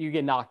is you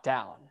get knocked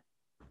down.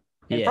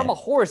 And Yeah. from a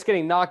horse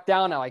getting knocked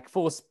down at like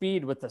full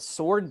speed with a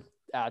sword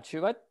at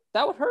you,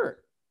 that would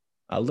hurt.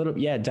 A little,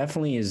 yeah,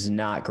 definitely is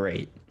not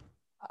great.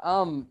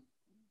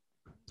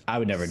 I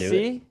would never do it.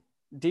 C,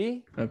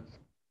 D.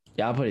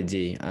 Yeah, I'll put a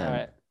D. All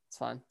right, it's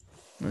fine.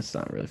 That's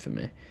not really for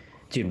me,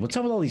 dude. What's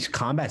up with all these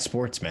combat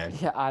sports, man?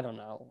 Yeah, I don't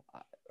know.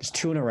 It's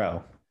 2 in a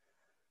row.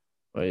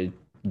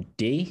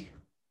 D,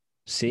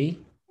 C.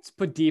 Let's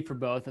put D for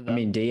both of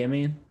them.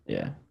 D.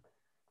 Yeah.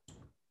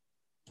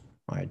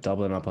 All right,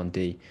 doubling up on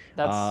D.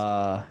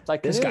 That's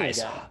like this canoe guy's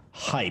again.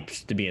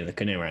 hyped to be in the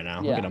canoe right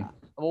now. Yeah. Look at him.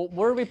 Well,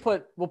 where do we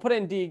put? We'll put it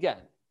in D again.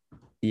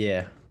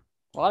 Yeah.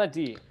 A lot of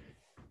D.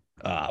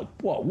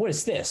 Whoa, what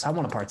is this? I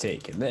want to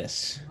partake in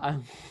this. What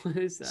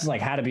is that? This is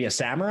like How to Be a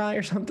Samurai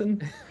or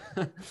something.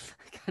 I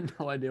got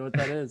no idea what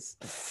that is.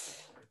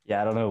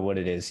 Yeah, I don't know what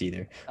it is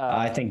either.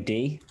 I think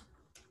D.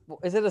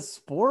 Is it a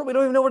sport? We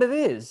don't even know what it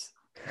is.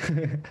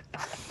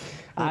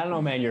 I don't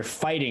know, man. You're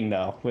fighting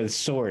though with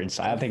swords.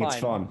 I think it's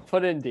fun.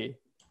 Put in D.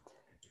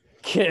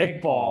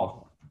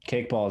 Kickball.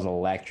 Kickball is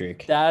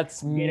electric.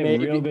 That's you get a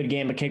real good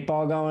game of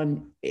kickball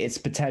going. It's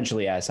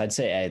potentially S. I'd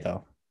say A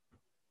though.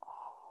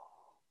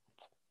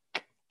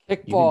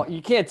 Kickball.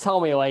 You can't tell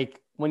me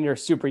like when you're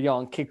super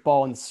young,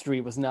 kickball in the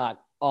street was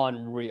not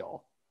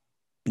unreal.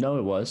 No,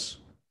 it was.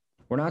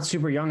 We're not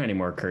super young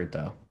anymore, Kurt.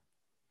 Though.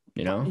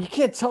 You know. You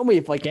can't tell me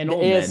if like Getting the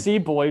old,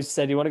 ASC boys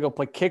said you want to go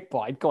play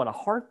kickball, I'd go in a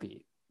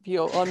heartbeat.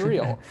 Feel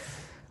unreal.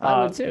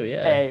 I would too.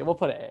 Yeah. A. We'll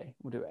put A.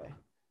 We'll do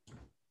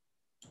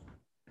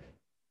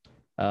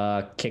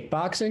A.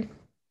 Kickboxing.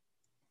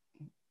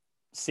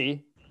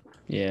 C.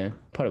 Yeah,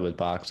 put it with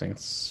boxing.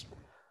 It's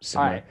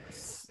similar. All right.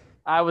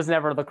 I was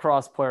never a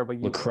lacrosse player, but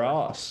you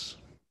lacrosse.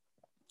 were.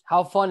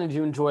 How fun did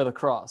you enjoy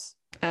lacrosse?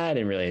 I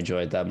didn't really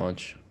enjoy it that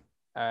much.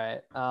 All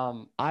right.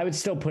 I would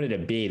still put it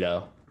at B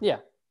though. Yeah,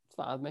 it's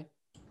fine with me.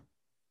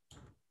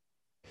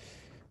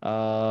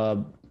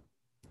 Yo,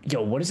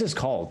 what is this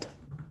called?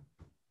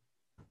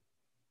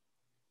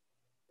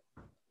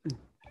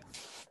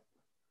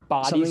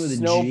 Body Something with a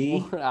snow.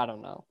 G? I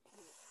don't know.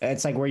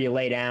 It's like where you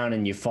lay down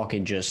and you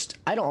fucking just.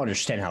 I don't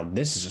understand how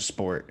this is a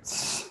sport.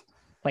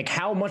 Like,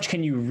 how much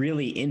can you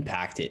really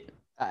impact it?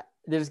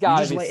 There's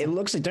gotta be. It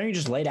looks like, don't you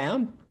just lay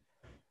down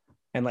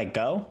and like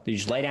go? You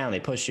just lay down, they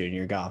push you, and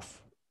you're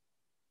off.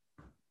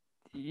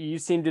 You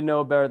seem to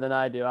know better than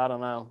I do. I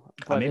don't know.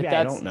 But Maybe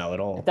I don't know at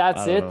all. If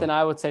that's it, then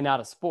I would say not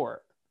a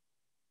sport.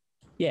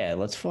 Yeah,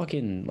 let's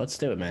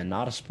do it, man.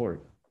 Not a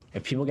sport.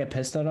 If people get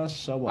pissed at us,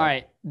 so what? All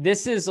right,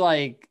 this is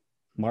like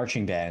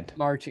marching band.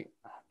 Marching.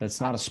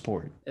 That's not a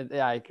sport.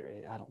 Yeah, I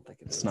agree. I don't think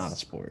it's not a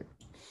sport.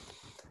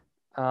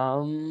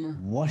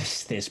 What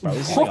is this, bro?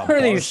 This is what like a are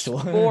bar these stool.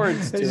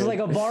 sports? This is like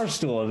a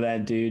barstool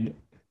event, dude.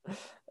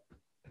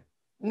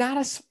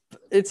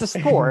 It's a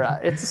sport.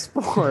 It's a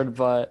sport,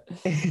 but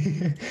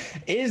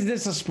is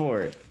this a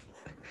sport?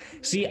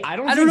 See, I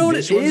don't know what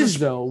it is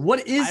though.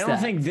 What is that? I don't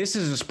think this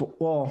is a sport.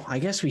 Well, I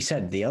guess we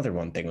said the other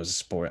one thing was a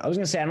sport. I was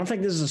gonna say I don't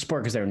think this is a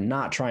sport because they're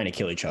not trying to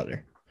kill each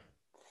other.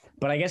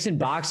 But I guess in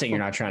boxing you're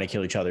not trying to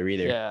kill each other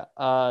either.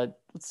 Yeah.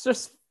 Let's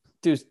just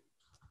do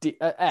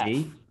F.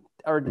 D?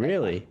 Or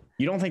really?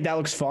 You don't think that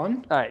looks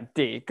fun? All right,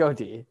 D. Go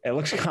D. It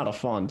looks kind of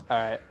fun. All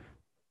right.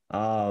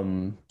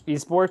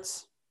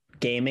 Esports,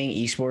 gaming,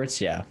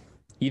 esports. Yeah.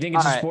 You think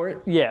it's a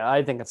sport? Yeah,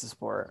 I think it's a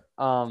sport.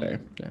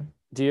 Fair. Yeah.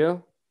 Do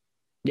you?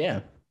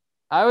 Yeah.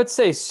 I would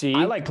say C.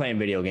 I like playing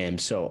video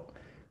games, so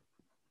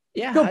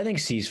yeah, I think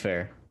C's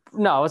fair.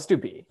 No, let's do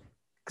B.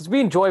 Because we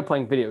enjoy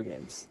playing video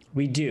games.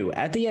 We do.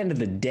 At the end of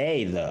the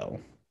day,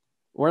 though,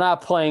 we're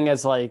not playing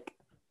as like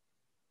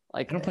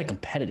I don't play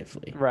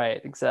competitively.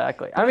 Right,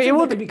 exactly. I mean, it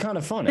would be kind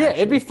of fun. Yeah,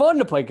 it'd be fun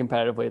to play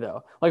competitively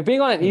though. Like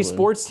being on an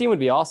esports team would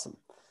be awesome.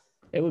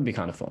 It would be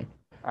kind of fun.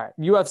 All right,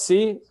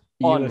 UFC.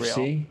 Unreal.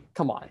 UFC.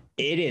 Come on.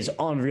 It is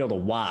unreal to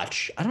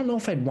watch. I don't know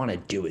if I'd want to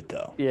do it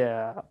though.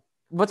 Yeah.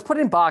 Let's put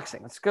in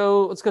boxing. Let's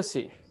go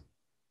C.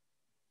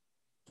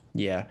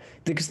 Yeah,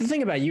 because the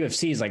thing about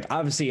UFC is like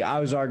obviously I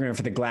was arguing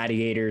for the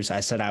gladiators. I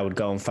said I would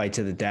go and fight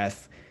to the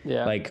death.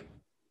 Yeah. Like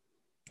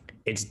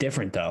it's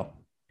different though.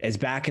 It's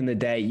back in the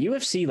day.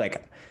 UFC,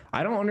 like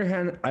I don't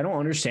understand. I don't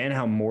understand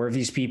how more of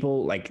these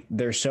people like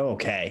they're so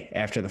okay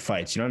after the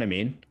fights. You know what I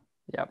mean?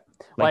 Yep.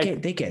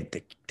 Like they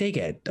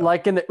get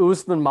like in the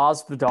Usman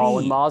Masvidal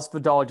when beat.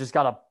 Masvidal just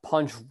got a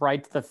punch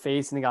right to the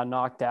face and he got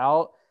knocked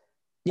out.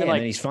 Yeah, and and like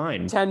then he's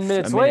fine. 10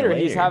 minutes A minute later,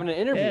 he's having an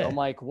interview. Yeah. I'm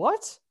like,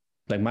 what?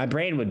 Like my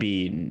brain would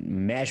be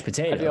mashed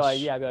potatoes.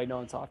 I'd be like, no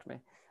one talk to me.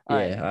 All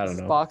right, I don't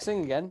know.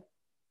 Boxing again.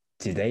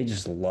 Dude, they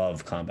just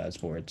love combat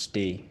sports.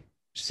 D.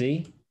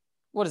 C?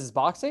 What is this,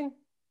 boxing?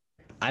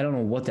 I don't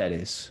know what that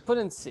is. Put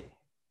in C,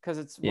 because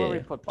it's where we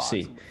put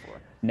boxing C.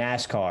 before.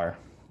 NASCAR.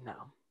 No.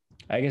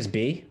 I guess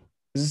B.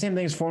 It's the same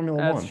thing as Formula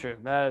That's 1. true.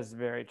 That is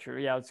very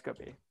true. Yeah, let's go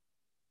B.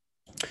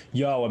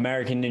 Yo,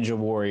 American Ninja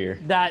Warrior.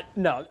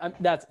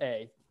 That's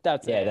A.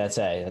 That's A. That's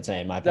A. That's A,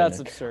 in my opinion. That's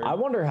absurd. I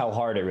wonder how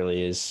hard it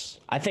really is.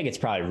 I think it's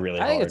probably really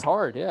hard. I think it's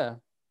hard, yeah.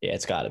 Yeah,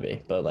 it's got to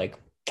be. But, like,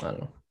 I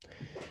don't know.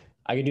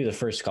 I could do the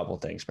first couple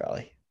things,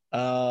 probably.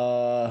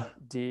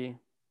 D.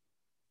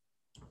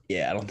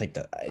 Yeah, I don't think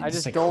that. I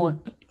just like,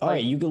 don't. All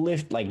right, you could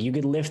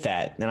lift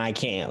that, and I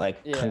can't. Like,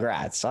 Yeah.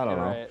 congrats. I don't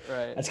know.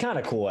 Right. That's kind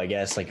of cool, I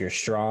guess. Like, you're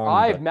strong.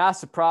 I but- have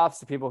massive props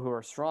to people who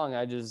are strong.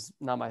 I just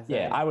not my thing.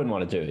 Yeah, I wouldn't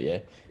want to do it. Yeah.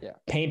 Yeah.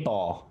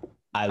 Paintball.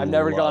 I've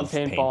never gone love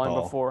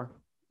paintballing before.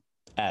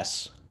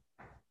 S.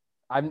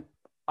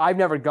 I've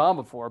never gone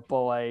before,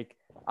 but like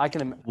I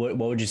can. What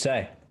would you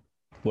say?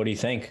 What do you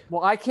think?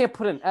 Well, I can't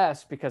put an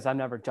S because I've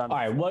never done it. All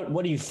right.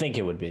 What do you think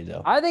it would be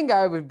though? I think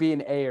I would be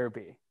an A or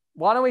B.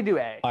 Why don't we do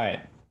A? All right.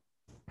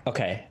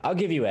 Okay, I'll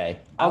give you A.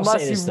 I'll say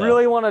Unless this, you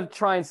really want to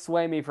try and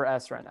sway me for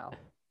S right now.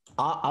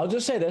 I'll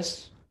just say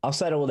this. I'll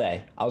settle with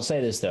A. I'll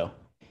say this though.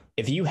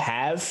 If you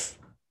have,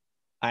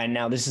 and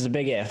now this is a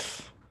big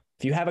if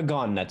you have a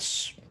gun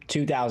that's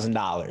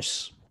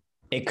 $2,000,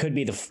 it could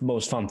be the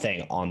most fun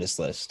thing on this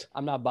list.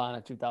 I'm not buying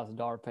a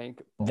 $2,000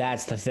 paint.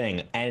 That's the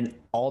thing. And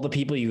all the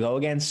people you go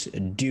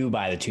against do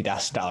buy the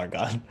 $2,000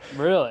 gun.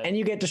 Really? And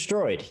you get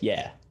destroyed.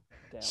 Yeah.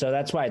 Damn. So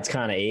that's why it's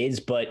kind of AIDS.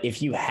 But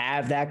if you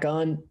have that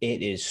gun,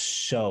 it is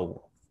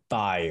so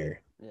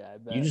fire. Yeah, I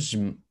bet.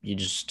 You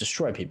just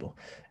destroy people.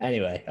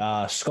 Anyway,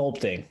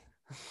 sculpting.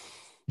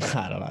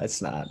 I don't know.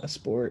 It's not a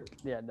sport.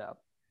 Yeah, no.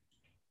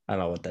 I don't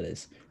know what that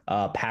is.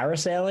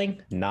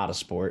 Parasailing, not a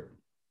sport.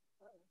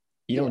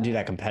 You don't do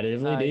that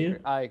competitively, do you?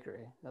 I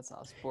agree. That's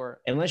not a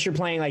sport. Unless you're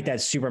playing like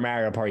that Super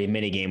Mario Party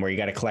minigame where you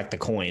got to collect the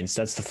coins.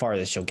 That's the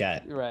farthest you'll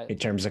get Right. in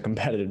terms of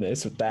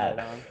competitiveness with that.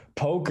 Right on.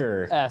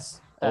 Poker. S.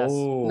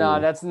 Oh.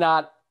 No, that's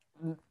not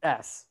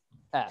S.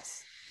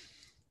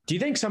 Do you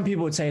think some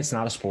people would say it's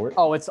not a sport?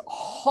 Oh, it's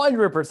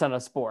 100% a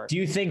sport. Do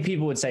you think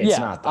people would say it's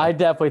not, though? I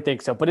definitely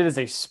think so, but it is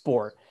a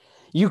sport.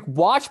 You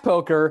watch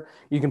poker,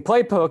 you can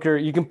play poker,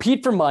 you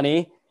compete for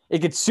money. It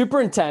gets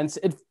super intense.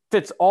 It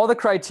fits all the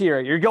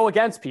criteria. You go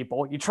against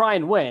people, you try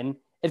and win.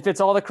 It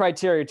fits all the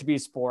criteria to be a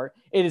sport.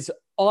 It is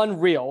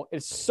unreal.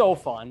 It's so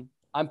fun.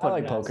 I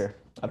like poker.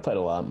 I played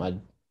a lot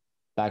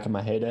back in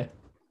my heyday.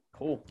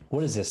 Cool.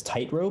 What is this,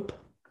 tightrope?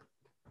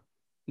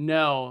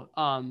 No.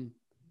 I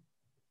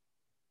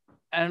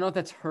don't know if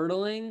that's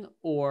hurtling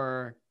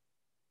or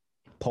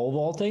Pole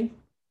vaulting?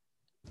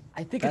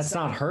 I think That's it's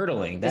not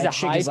hurtling. Is That it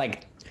shit high? is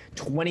like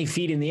 20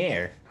 feet in the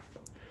air.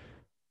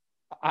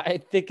 I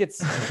think it's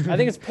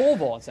pole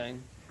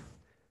vaulting.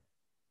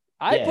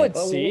 I Yeah, put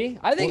well, C.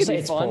 I think we'll say it'd be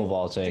it's fun pole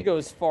vaulting. to go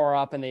as far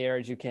up in the air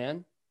as you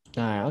can.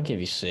 All right, I'll give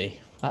you C.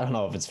 I don't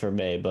know if it's for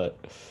me, but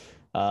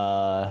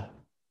Again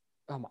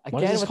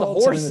what is this with the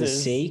called? Something with a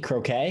horses. C?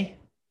 Croquet?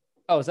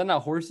 Oh, is that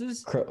not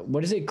horses?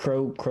 What is it?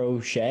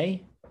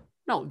 Crochet?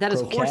 No, that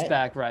is Croquet?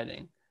 horseback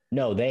riding.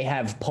 No, they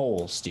have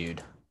poles,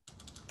 dude.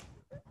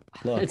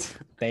 Look, It's-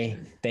 they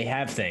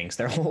have things.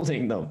 They're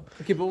holding them.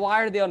 Okay, but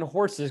why are they on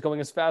horses going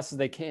as fast as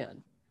they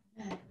can?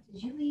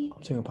 Did you eat?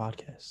 I'm doing a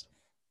podcast.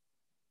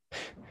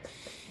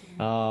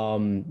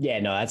 Yeah,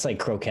 no, that's like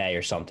croquet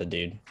or something,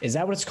 dude. Is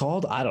that what it's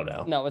called? I don't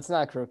know. No, it's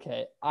not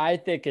croquet. I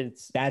think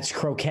it's. That's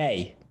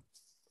croquet.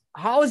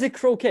 How is it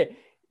croquet?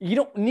 You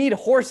don't need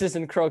horses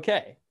in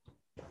croquet.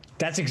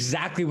 That's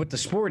exactly what the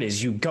sport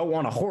is. You go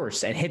on a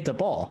horse and hit the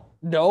ball.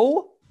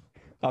 No,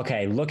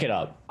 Okay, look it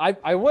up.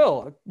 I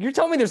will. You're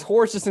telling me there's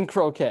horses in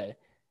croquet.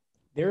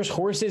 There's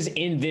horses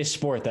in this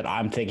sport that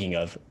I'm thinking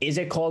of. Is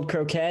it called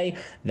croquet?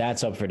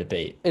 That's up for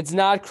debate. It's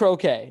not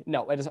croquet.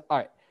 No, it is. All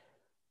right.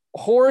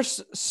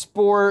 Horse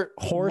sport.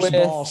 Horse with-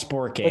 ball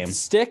sport game. with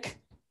stick.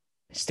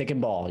 Stick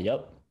and ball.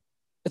 Yep.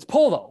 It's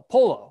polo.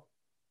 Polo.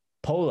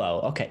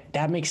 Polo. Okay,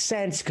 that makes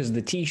sense because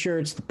the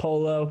t-shirts, the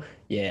polo.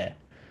 Yeah,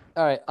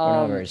 All right. we're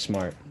not very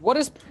smart. What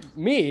is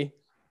me?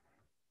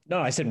 No,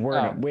 I said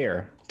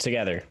we're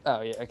together.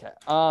 Oh yeah. Okay.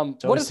 So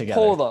What it's is together.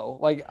 polo?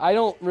 Like, I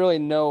don't really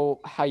know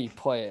how you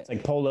play it. It's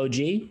like Polo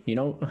G, you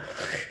know?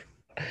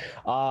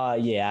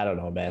 Yeah, I don't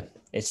know, man.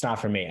 It's not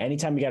for me.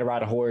 Anytime you got to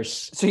ride a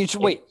horse, So you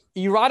should wait.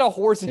 You ride a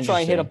horse and try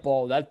and hit a Interesting.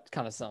 ball. That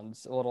kind of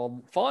sounds a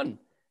little fun.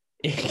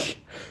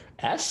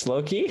 S,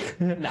 low key?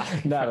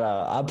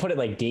 No. I'll put it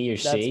like D or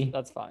C.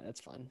 That's fine.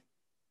 That's fine.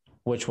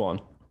 Which one?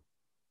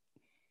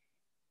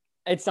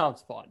 It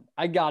sounds fun.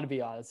 I got to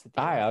be honest with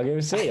you. All right, I'll give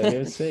it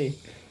a C.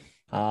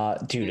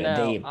 Dude,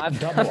 No, they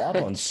double up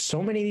on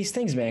so many of these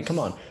things, man. Come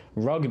on.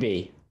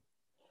 Rugby.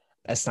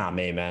 That's not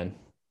me, man.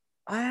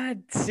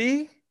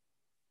 See?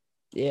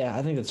 Yeah,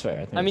 I think that's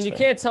fair. I mean, you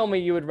can't tell me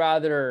you would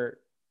rather,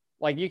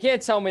 like, you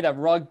can't tell me that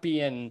rugby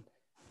and,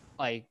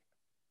 like,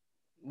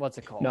 what's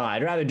it called? No,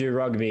 I'd rather do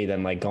rugby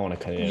than, like, go on a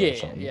canoe or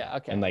something. Yeah,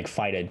 okay. And, like,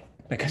 fight a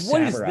What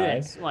samurai.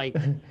 is this? Like,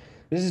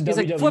 This is he's,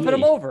 WWE. like, flipping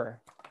him over.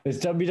 It's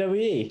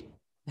WWE.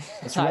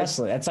 It's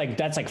wrestling. That's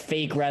like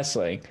fake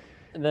wrestling.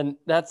 And then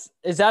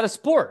is that a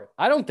sport?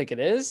 I don't think it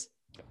is.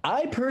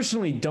 I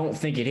personally don't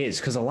think it is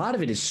because a lot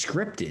of it is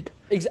scripted.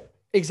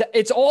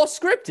 It's all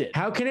scripted.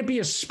 How can it be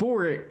a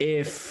sport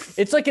if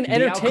it's like an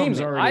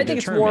entertainment? I think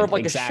it's more of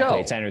like a show.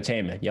 It's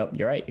entertainment. Yep,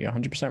 you're right. You're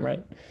 100%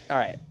 right. All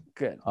right,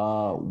 good.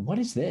 What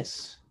is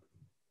this?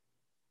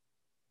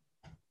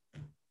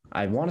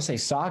 I want to say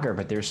soccer,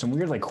 but there's some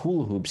weird like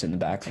hula hoops in the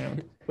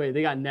background. Wait,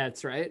 they got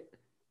nets, right?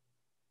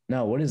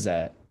 No, what is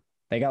that?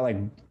 They got like,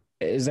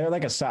 is there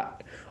like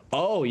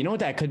Oh, you know what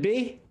that could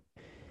be?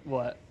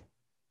 What?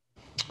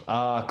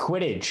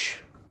 Quidditch.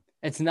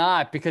 It's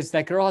not because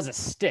that girl has a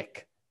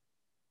stick.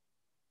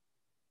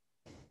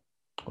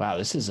 Wow,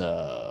 this is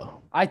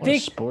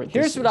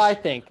here's what I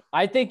think.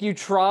 I think you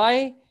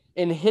try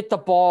and hit the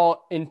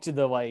ball into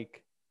the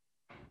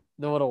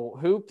little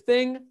hoop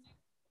thing.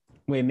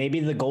 Wait, maybe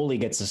the goalie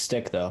gets a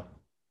stick though.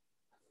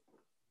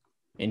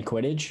 In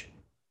Quidditch?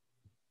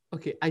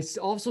 Okay, I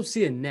also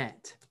see a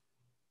net.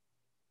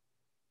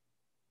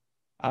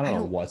 I don't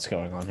know what's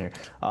going on here.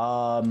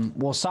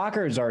 Well,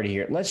 soccer is already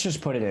here. Let's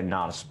just put it in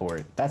not a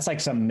sport. That's like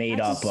some made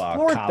up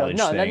college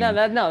thing.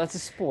 No, that's a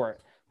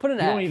sport. Put an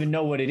F. You don't even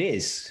know what it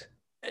is.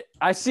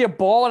 I see a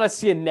ball and I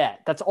see a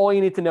net. That's all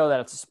you need to know that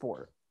it's a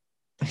sport.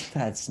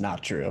 That's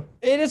not true.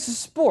 It is a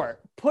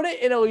sport. Put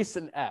it in at least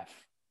an F.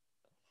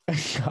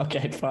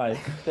 Okay, fine.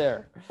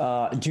 There.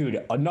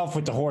 Dude, enough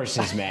with the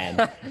horses, man.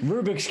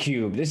 Rubik's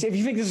Cube. If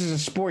you think this is a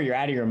sport, you're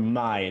out of your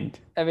mind.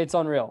 I mean, it's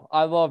unreal.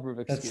 I love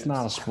Rubik's Cube. That's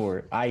not a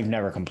sport. I've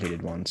never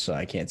completed one, so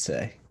I can't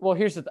say. Well,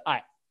 here's the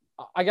I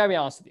gotta be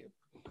honest with you.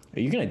 Are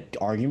you gonna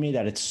argue me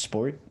that it's a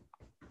sport?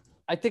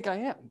 I think I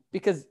am,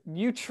 because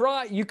you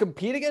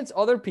compete against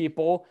other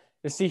people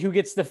to see who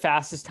gets the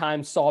fastest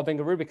time solving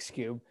a Rubik's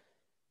Cube.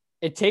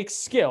 It takes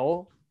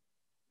skill,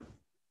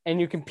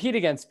 and you compete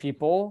against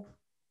people.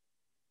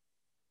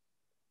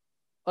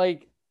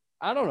 Like,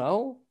 I don't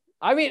know.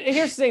 I mean,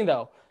 here's the thing,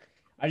 though.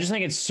 I just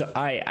think it's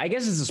I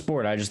guess it's a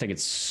sport. I just think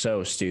it's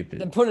so stupid.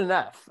 Then put an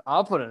F.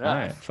 I'll put an F. All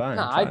right, fine.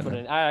 No,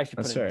 fine, I actually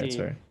that's put fair, an D. That's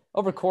fair.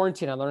 Over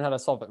quarantine, I learned how to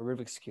solve a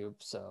Rubik's Cube,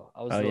 so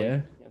I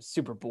was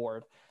super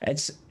bored.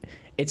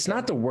 It's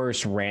not the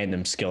worst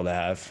random skill to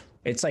have.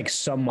 It's like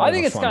somewhat. I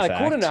think it's kind of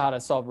cool to know how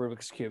to solve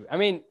Rubik's Cube. I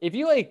mean, if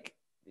you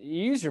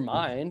use your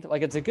mind,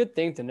 it's a good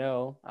thing to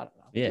know. I don't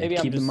know. Yeah, maybe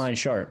keep the mind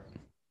sharp.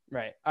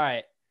 Right. All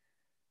right.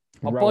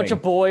 Bunch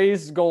of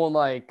boys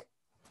going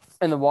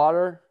in the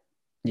water.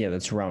 Yeah,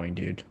 that's rowing,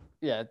 dude.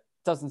 Yeah, it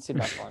doesn't seem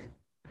that fun.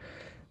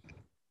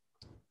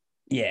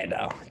 Yeah,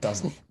 no, it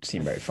doesn't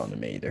seem very fun to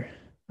me either.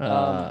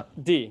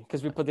 D,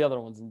 because we put the other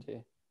ones in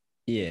D.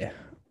 Yeah.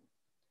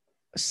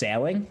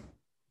 Sailing?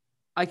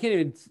 I can't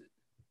even.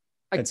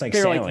 It's like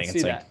sailing.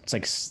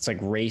 It's like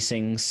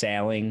racing,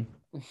 sailing.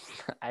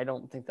 I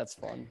don't think that's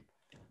fun.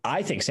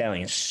 I think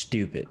sailing is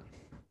stupid.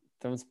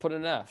 Then let's put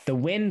an F. The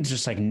wind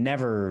just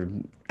never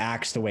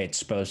acts the way it's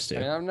supposed to. I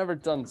mean, I've never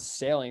done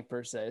sailing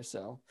per se,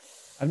 so.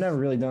 I've never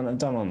really done. I've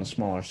done on a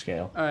smaller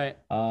scale. All right.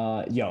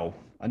 Yo,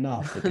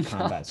 enough with the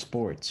combat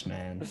sports,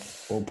 man.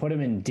 We'll put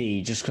them in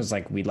D just because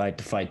we like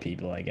to fight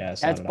people, I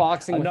guess. That's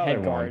boxing with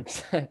head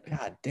guards.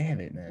 God damn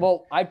it, man.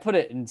 Well, I put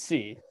it in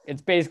C.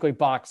 It's basically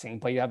boxing,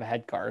 but you have a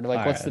head guard.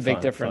 What's the big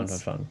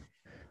difference? Fun.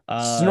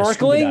 Snorkeling?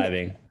 Scuba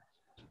diving.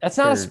 That's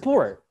not a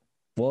sport.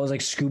 Well, it's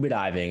like scuba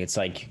diving. It's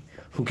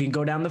who can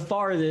go down the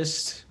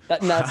farthest.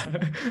 That's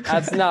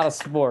not a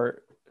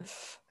sport,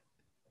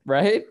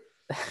 right?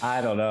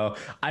 I don't know.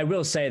 I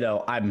will say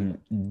though,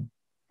 I'm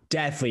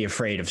deathly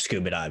afraid of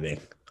scuba diving.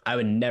 I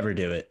would never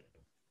do it.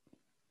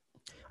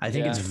 I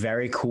think it's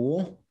very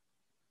cool.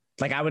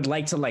 I would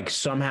like to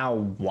somehow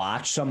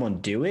watch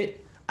someone do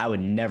it. I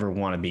would never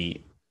want to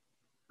be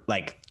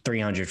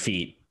 300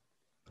 feet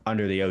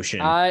under the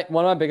ocean. One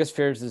of my biggest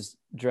fears is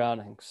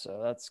drowning. So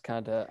that's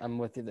I'm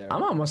with you there.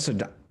 I'm almost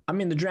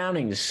the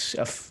drowning is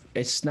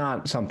it's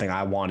not something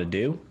I want to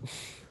do,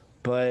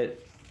 but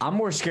I'm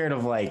more scared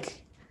of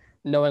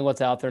knowing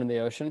what's out there in the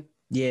ocean.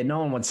 Yeah,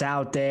 knowing what's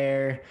out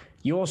there.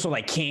 You also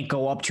can't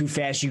go up too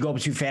fast. You go up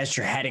too fast,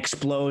 your head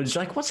explodes.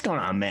 What's going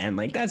on, man?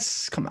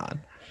 Come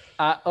on.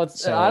 I don't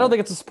think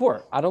it's a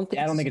sport. I don't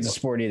think it's a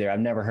sport either. I've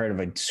never heard of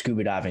a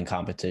scuba diving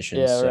competition.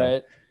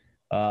 Yeah,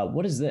 right.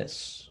 What is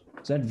this?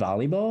 Is that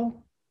volleyball?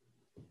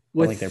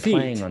 With they're feet.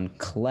 Playing on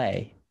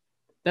clay.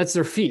 That's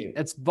their feet.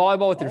 It's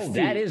volleyball with their feet.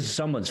 That is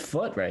someone's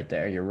foot right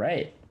there. You're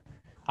right.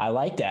 I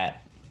like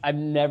that. I've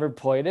never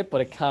played it,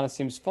 but it kind of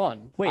seems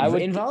fun. Wait,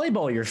 in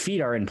volleyball, your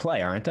feet are in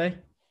play, aren't they?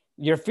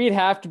 Your feet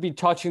have to be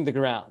touching the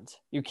ground.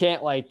 You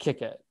can't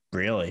kick it.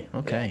 Really?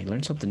 Okay. You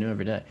learn something new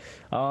every day.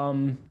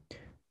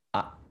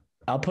 I,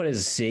 I'll put it as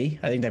a C.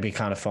 I think that'd be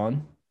kind of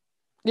fun.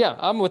 Yeah,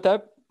 I'm with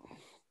that.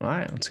 All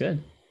right, that's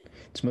good.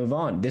 Let's move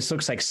on. This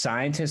looks like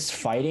scientists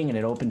fighting in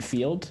an open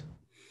field.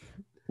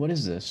 What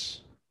is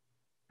this?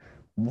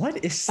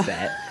 What is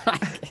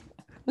that?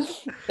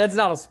 That's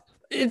not a.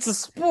 It's a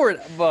sport,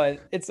 but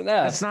it's an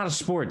F. That's not a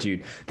sport,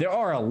 dude. There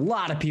are a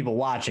lot of people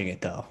watching it,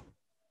 though.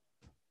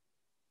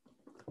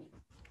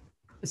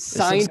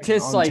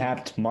 Scientists like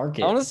untapped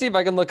market. I want to see if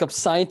I can look up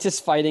scientists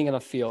fighting in a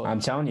field.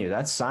 I'm telling you,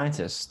 that's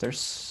scientists. There's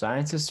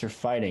scientists are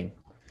fighting.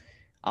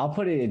 I'll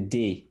put it in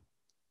D.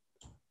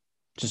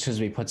 Just because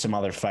we put some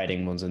other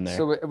fighting ones in there.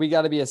 So we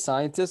got to be a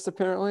scientist,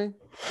 apparently.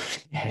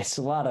 Yeah, it's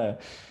a lot of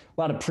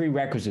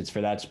prerequisites for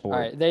that sport. All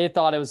right, they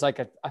thought it was like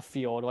a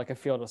field, like a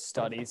field of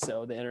study.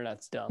 So the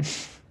internet's dumb.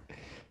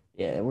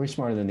 Yeah, we're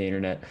smarter than the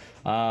internet.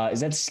 Is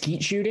that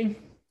skeet shooting?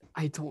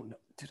 I don't know,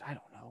 dude. I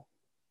don't know.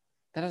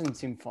 That doesn't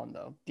seem fun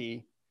though.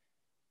 D.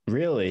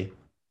 Really?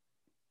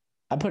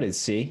 I put it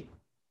C.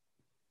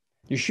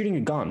 You're shooting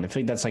a gun. I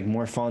think that's like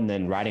more fun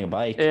than riding a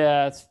bike.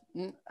 Yeah, it's. I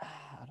don't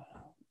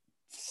know.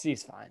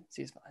 C's fine.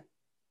 C's fine.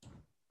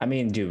 I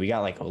mean, dude, we got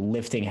like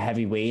lifting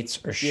heavy weights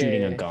or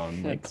shooting a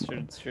gun. Like, That's true.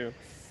 It's true.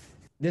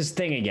 this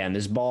thing again,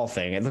 this ball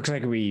thing. It looks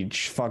like we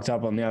fucked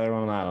up on the other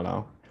one. I don't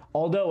know.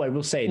 Although I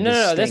will say,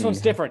 No, this thing-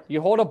 one's different.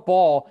 You hold a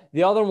ball.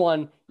 The other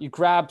one, you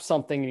grab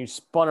something and you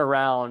spun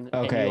around.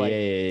 and Okay, you,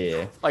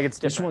 like, yeah. Like it's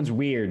This different. one's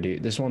weird,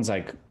 dude. This one's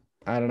like,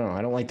 I don't know.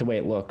 I don't like the way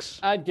it looks.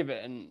 I'd give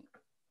it an.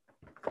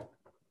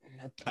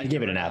 I'd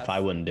give it an F. I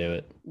wouldn't do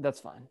it. That's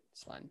fine.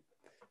 It's fine.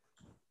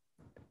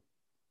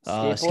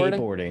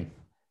 Skateboarding.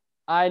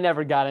 I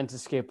never got into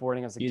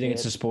skateboarding as a kid. You think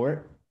it's a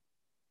sport?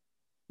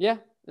 Yeah,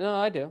 no,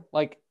 I do.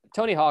 Like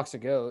Tony Hawk's a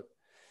goat,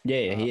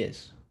 Yeah, he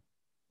is.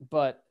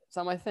 but it's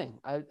not my thing.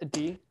 A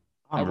D.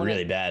 I'm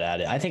really bad at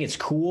it. I think it's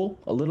cool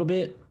a little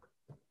bit.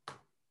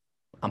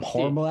 I'm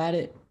horrible at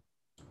it.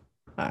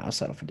 All right, I'll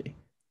settle for D.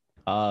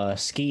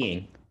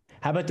 Skiing.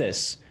 How about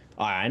this?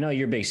 All right, I know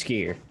you're a big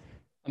skier.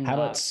 How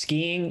about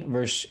skiing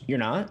versus you're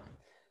not?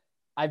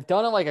 I've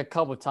done it like a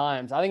couple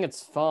times. I think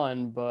it's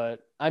fun, but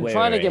I'm Wait,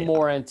 trying wait, to get wait.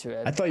 more into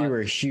it. I thought you were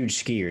a huge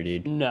skier,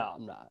 dude. No,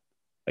 I'm not.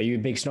 Are you a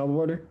big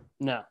snowboarder?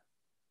 No.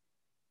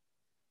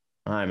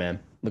 All right, man.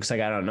 Looks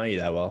like I don't know you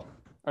that well.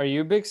 Are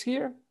you a big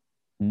skier?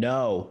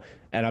 No,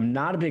 and I'm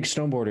not a big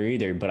snowboarder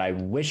either, but I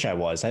wish I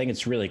was. I think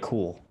it's really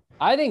cool.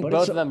 I think But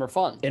both it's- of them are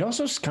fun. It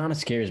also kind of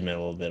scares me a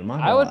little bit.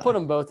 I would put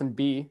them both in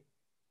B.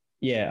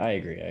 Yeah, I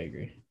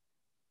agree.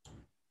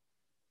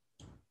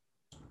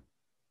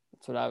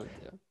 That's what I would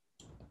do.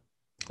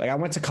 Like I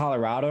went to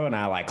Colorado and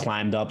I like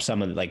climbed up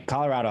some of the, like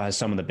Colorado has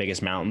some of the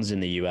biggest mountains in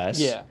the US.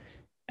 Yeah.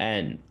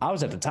 And I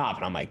was at the top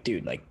and I'm like,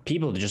 dude, like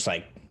people just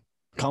like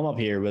come up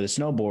here with a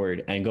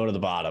snowboard and go to the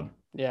bottom.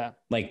 Yeah.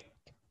 Like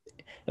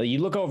you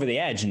look over the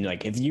edge and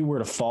like if you were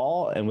to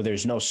fall and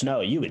there's no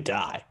snow, you would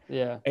die.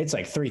 Yeah. It's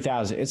like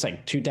 3,000, it's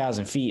like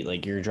 2,000 feet,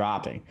 like you're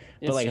dropping.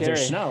 But like if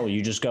there's snow,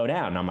 you just go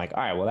down. And I'm like,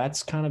 all right, well,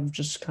 that's kind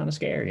of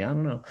scary. I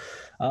don't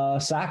know.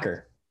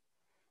 Soccer.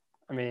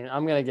 I mean,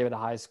 I'm going to give it a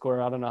high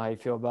score. I don't know how you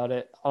feel about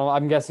it.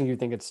 I'm guessing you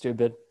think it's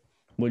stupid.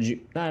 Would you?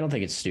 No, I don't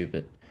think it's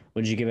stupid.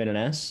 Would you give it an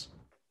S?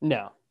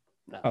 No.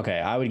 Okay,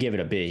 I would give it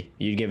a B.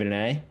 You'd give it an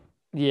A?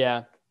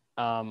 Yeah.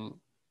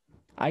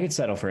 I could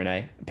settle for an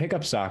A.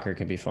 Pickup soccer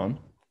could be fun.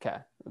 Okay.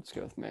 Let's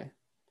go with me.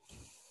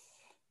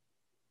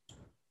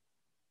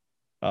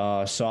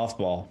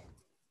 Softball.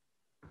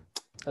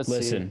 Let's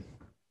Listen. see.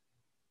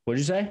 What'd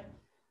you say?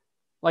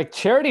 Like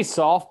charity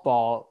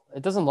softball,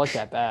 it doesn't look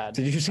that bad.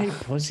 Did you say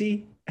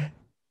pussy?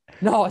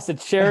 No, I said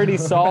charity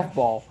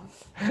softball.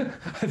 I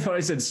thought I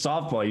said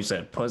softball. You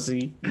said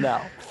pussy. No.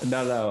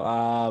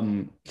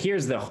 No.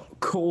 Here's the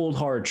cold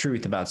hard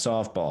truth about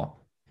softball.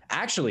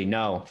 Actually,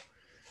 no.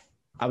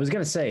 I was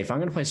gonna say if I'm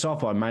gonna play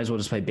softball, I might as well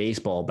just play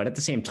baseball. But at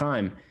the same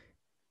time,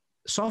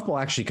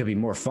 softball actually could be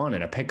more fun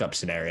in a pickup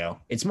scenario.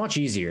 It's much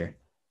easier.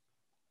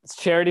 It's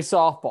charity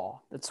softball.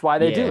 That's why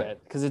they do Yeah.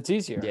 it, because it's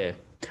easier. Yeah.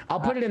 I'll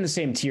put it in the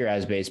same tier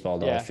as baseball,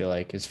 though. Yeah. I feel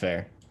like it's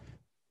fair.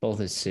 Both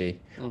is C.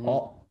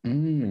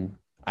 Mhm.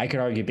 I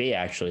could argue B,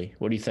 actually.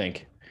 What do you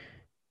think?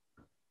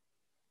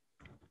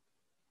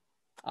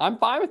 I'm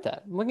fine with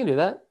that. We can do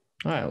that.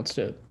 All right, let's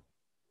do it.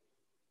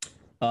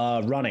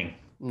 Running,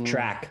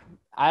 track.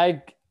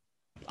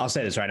 I'll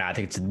say this right now. I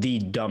think it's the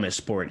dumbest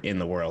sport in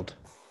the world.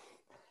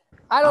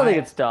 I don't think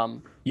it's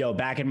dumb. Yo,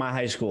 back in my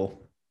high school,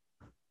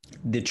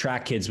 the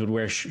track kids would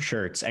wear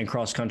shirts and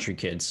cross-country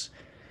kids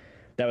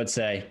that would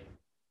say,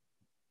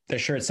 the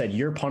shirt said,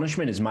 "Your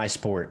punishment is my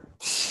sport."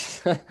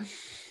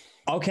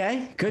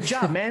 Okay, good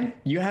job, man.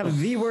 You have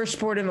the worst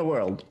sport in the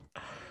world.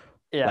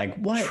 Yeah. Like,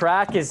 what?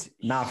 Track is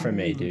Not for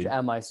me, huge dude.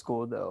 at my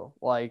school though.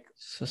 Like,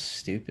 So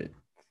stupid.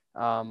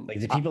 like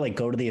do people like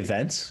go to the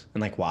events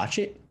and like watch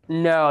it?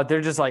 no,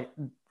 they're just like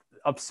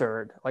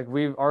absurd. Like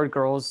our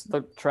girls,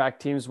 the track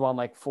teams won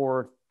like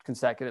 4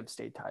 consecutive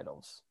state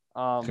titles.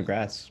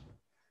 Congrats.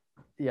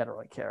 Yeah, I don't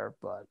really care,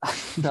 but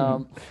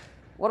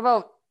what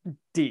about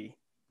D?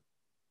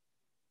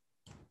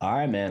 All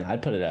right, man.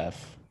 I'd put it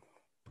F.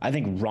 I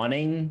think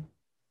running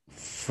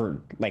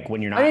for like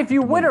when you're not. I mean, if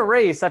you win a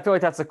race, I feel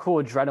like that's a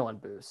cool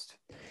adrenaline boost.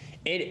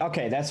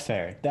 Okay, that's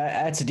fair.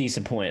 That's a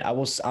decent point. I'm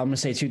gonna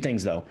say two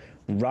things though.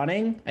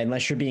 Running,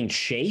 unless you're being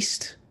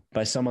chased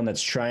by someone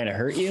that's trying to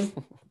hurt you,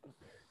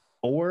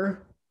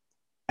 or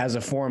as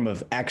a form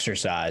of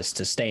exercise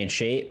to stay in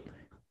shape.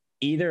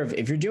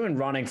 If you're doing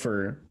running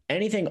for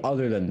anything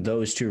other than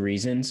those two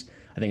reasons,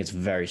 I think it's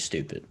very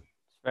stupid.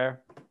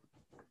 Fair.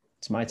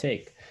 It's my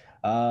take.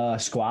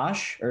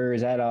 Squash, or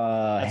is that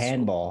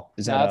handball?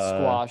 Is that that's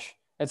squash?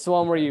 It's the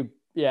one where you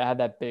had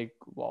that big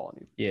wall on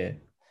you. Yeah.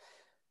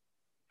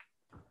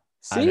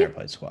 See? I've never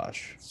played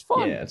squash. It's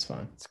fun. Yeah, it's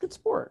fun. It's a good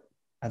sport.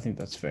 I think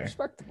that's fair.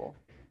 Respectable.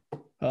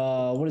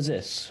 What is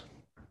this?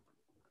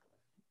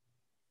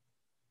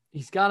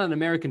 He's got an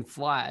American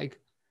flag,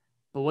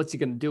 but what's he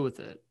gonna do with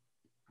it?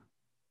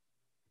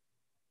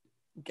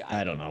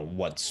 I don't know.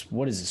 What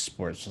is this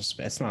sport?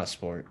 It's not a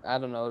sport. I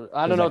don't know.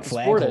 I don't know what the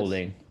flag sport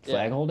holding. is.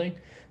 Flag holding?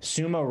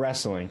 Sumo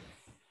wrestling.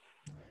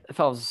 If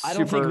I was I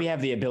don't think we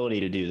have the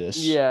ability to do this.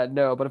 Yeah,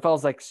 no, but if I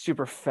was like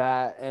super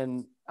fat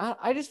and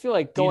I just feel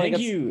like going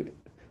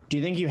do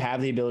you think you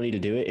have the ability to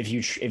do it? If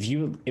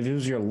it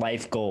was your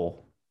life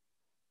goal,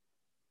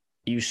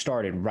 you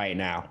started right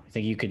now. You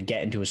think you could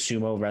get into a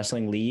sumo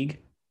wrestling league?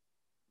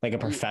 Like a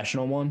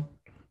professional one?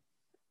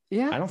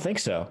 Yeah. I don't think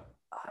so.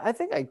 I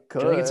think I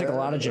could. I feel like it's like a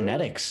lot of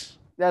genetics.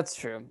 That's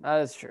true.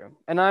 That is true.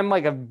 And I'm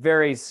like a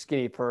very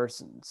skinny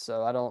person,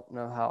 so I don't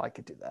know how I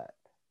could do that.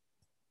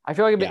 I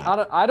feel like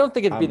I don't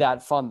think it'd be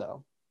that fun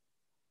though.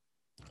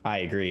 I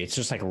agree. It's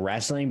just like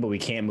wrestling, but we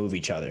can't move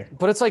each other.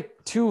 But it's like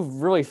two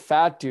really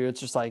fat dudes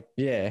just like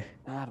I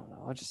don't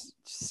know. It just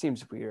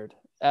seems weird.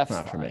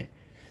 Not for me.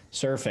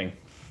 Surfing.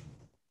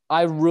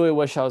 I really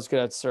wish I was good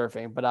at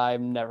surfing, but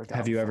I've never done it.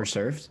 Have you ever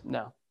surfed?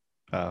 No.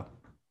 Oh.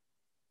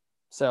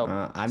 So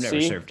I've never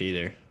surfed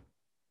either.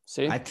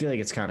 See? I feel like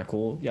it's kind of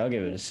cool. Yeah, I'll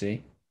give it a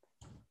C.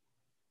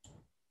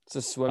 It's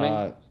a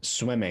swimming.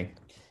 Swimming.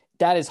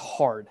 That is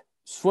hard.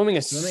 Swimming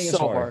is so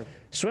hard.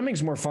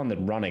 Swimming's more fun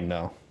than running,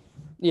 though.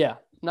 Yeah,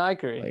 no, I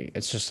agree. Like,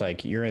 it's just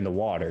like you're in the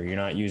water. You're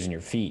not using your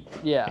feet.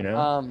 Yeah. You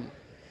know?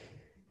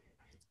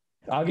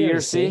 I'll B give it or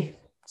a C. C.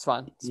 It's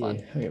fine. It's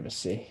fine. I'll give it a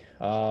C.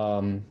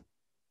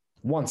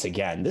 Once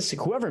again,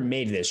 whoever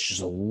made this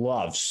just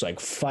loves like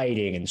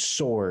fighting and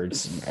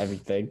swords and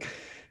everything.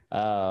 We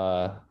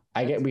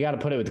got to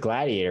put it with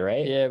Gladiator,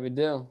 right? Yeah, we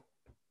do.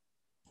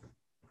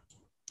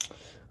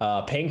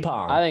 Ping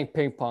pong. I think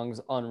ping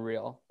pong's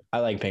unreal. I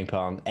like ping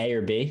pong. A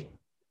or B?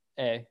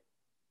 A.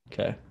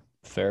 Okay.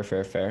 Fair.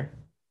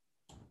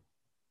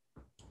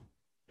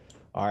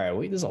 All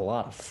right. There's a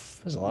lot of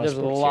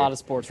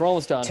sports. We're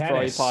almost done for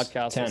all you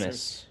podcast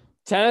listeners.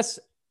 Tennis.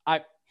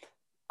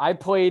 I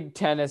played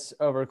tennis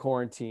over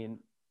quarantine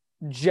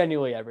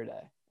genuinely every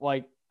day.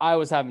 Like I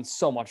was having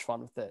so much fun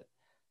with it.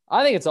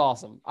 I think it's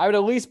awesome. I would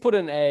at least put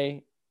an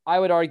A. I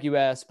would argue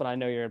S, but I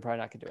know you're probably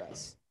not going to do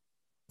S.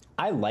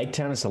 I like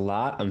tennis a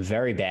lot. I'm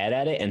very bad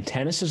at it. And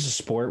tennis is a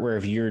sport where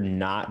if you're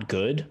not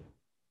good,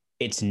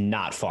 it's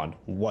not fun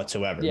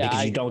whatsoever. Yeah,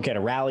 because you don't get a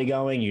rally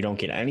going. You don't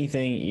get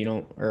anything.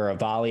 Or a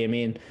volley. I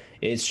mean,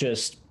 it's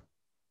just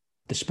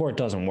the sport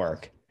doesn't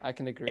work. I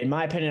can agree. In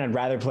my opinion, I'd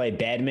rather play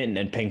badminton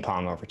and ping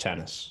pong over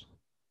tennis.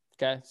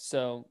 Okay.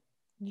 So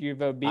you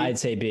vote B? I'd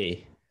say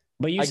B.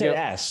 But you said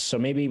S. So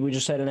maybe we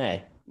just said an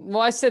A. Well,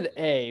 I said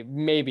A,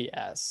 maybe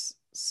S.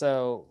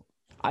 So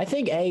I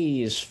think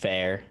A is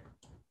fair.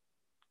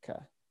 Okay.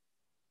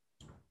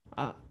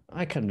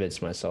 I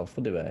convinced myself.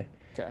 We'll do A.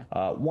 Okay.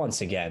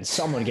 Once again,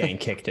 someone getting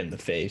kicked in the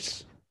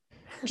face.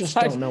 Just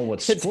don't know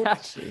what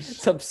sports is.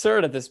 It's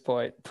absurd at this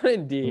point. Put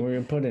in D. We're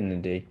gonna put in a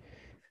D.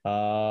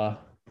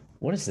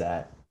 What is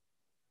that?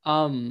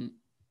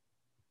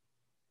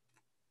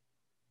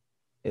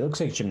 It looks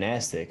like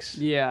gymnastics.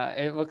 Yeah,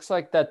 it looks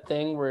like that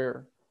thing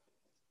where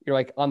you're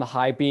like on the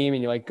high beam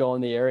and you like go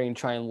in the area and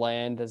try and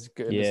land as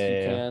good as you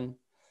can.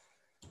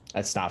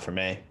 That's not for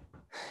me.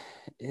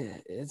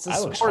 It's a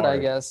sport, I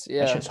guess.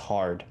 Yeah. That shit's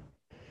hard.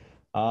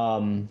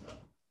 Triathlon?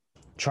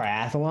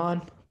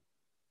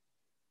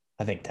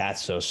 I think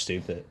that's so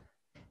stupid.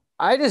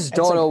 I just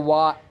don't know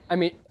why. I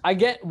mean, I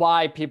get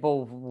why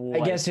people. I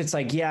guess it's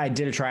like, yeah, I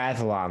did a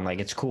triathlon. Like,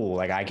 it's cool.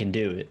 Like, I can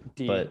do it.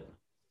 D. But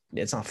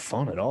it's not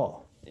fun at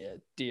all. Yeah,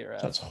 D or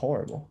F. That's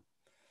horrible.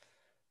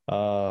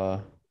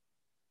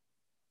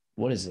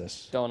 What is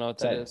this? Don't know what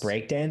that is.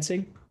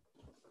 Breakdancing?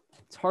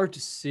 It's hard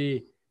to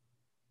see.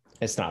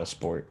 It's not a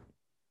sport.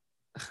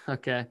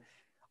 Okay.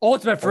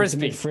 Ultimate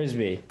Frisbee. Ultimate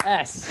Frisbee.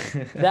 S.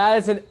 That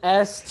is an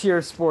S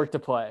tier sport to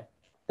play.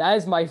 That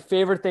is my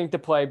favorite thing to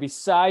play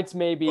besides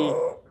maybe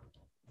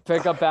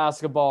pick up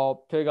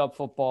basketball, pick up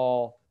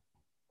football,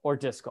 or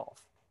disc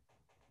golf.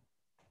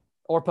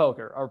 Or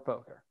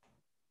poker.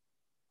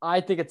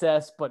 I think it's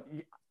S, but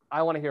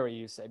I want to hear what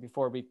you say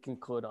before we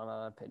conclude on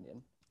an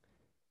opinion.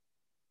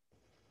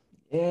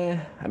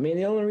 Yeah, I mean,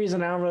 the only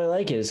reason I don't really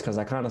like it is because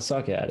I kind of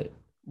suck at it.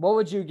 What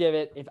would you give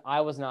it if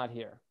I was not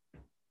here?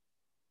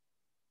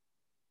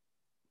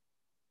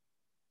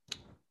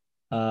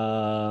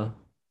 A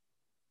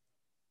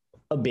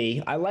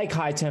B. I like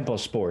high tempo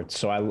sports,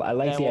 so I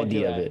like the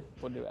idea of it.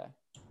 We'll do A.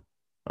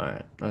 All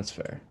right, that's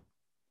fair.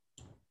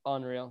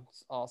 Unreal.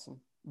 It's awesome.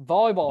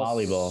 Volleyball.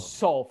 Volleyball. Is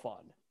so fun.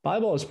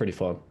 Volleyball is pretty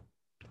fun.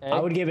 A? I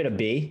would give it a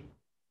B.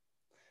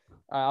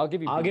 All right, I'll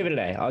give you. I'll B. give it an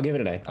A. I'll give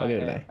it an A. I'll give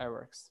it an A. That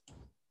works.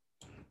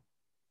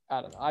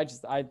 I don't know. I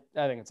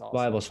think it's awesome.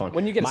 Volleyball's fun.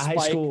 When you get my a high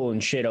spike, school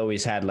and shit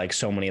always had like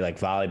so many like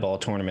volleyball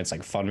tournaments,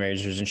 like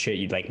fundraisers and shit.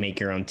 You'd like make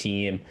your own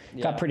team.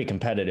 Yeah. Got pretty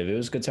competitive. It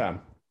was a good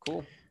time.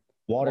 Cool.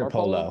 Water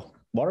polo.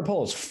 Water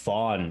polo is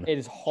fun. It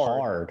is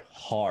hard.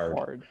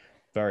 Hard.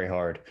 Very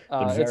hard.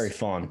 But very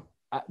fun.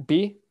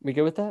 B, we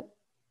good with that?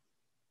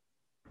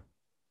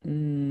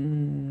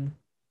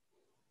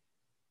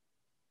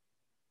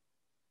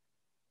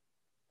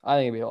 I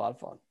think it'd be a lot of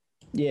fun.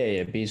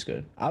 Yeah, B's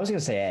good. I was gonna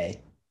say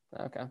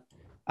A. Okay.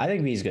 I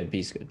think B's good.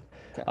 B's good.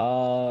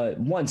 Okay.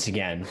 Once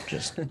again,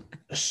 just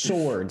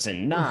swords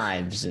and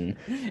knives and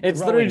it's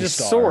literally just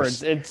stars.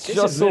 swords. It's This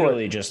just is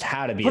literally swords. just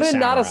how to be But a it's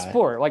samurai. not a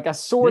sport. Like a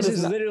sword This is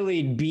is not,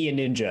 literally be a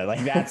ninja.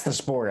 Like that's the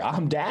sport.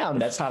 I'm down.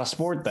 That's not a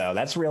sport though.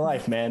 That's real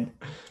life, man.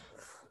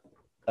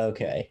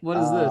 Okay. What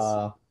is this?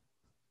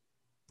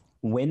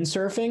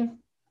 Windsurfing?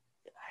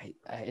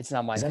 it's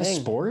not my Is that thing.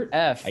 a sport?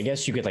 F. I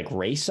guess you could like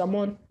race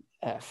someone.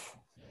 F.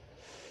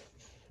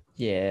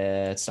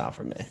 Yeah, it's not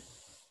for me.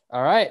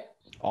 All right.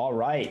 All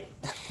right.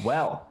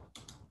 Well,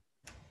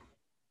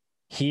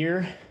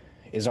 here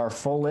is our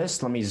full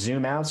list. Let me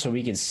zoom out so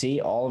we can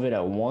see all of it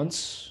at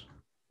once.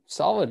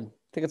 Solid. I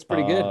think it's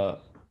pretty good.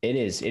 It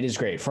is. It is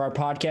great. For our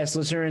podcast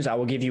listeners, I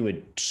will give you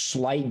a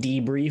slight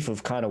debrief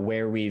of kind of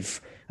where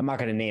I'm not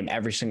going to name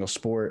every single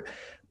sport,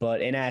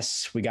 but in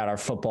S, we got our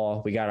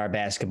football, we got our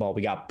basketball,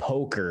 we got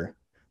poker.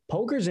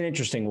 Poker is an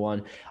interesting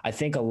one. I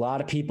think a lot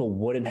of people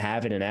wouldn't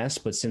have it in S,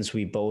 but since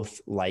we both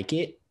like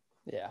it,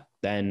 Yeah.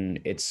 then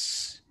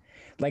it's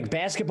like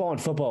basketball and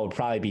football would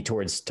probably be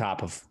towards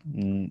top of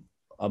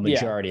a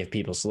majority of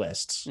people's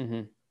lists.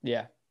 Mm-hmm.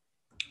 Yeah.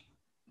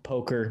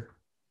 Poker,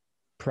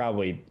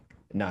 probably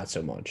not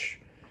so much.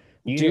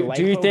 Do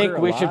you think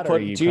we should put?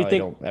 Do you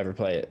think don't ever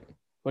play it?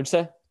 What'd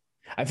you say?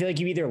 I feel like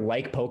you either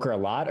like poker a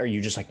lot or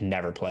you just like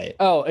never play it.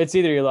 Oh, it's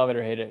either you love it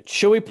or hate it.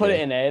 Should we put Yeah.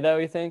 it in A though?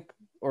 You think,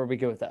 or are we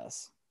good with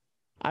S?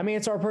 I mean,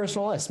 it's our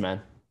personal list, man.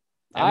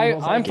 And we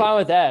both I'm like fine it.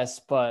 with S,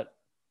 but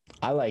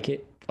I like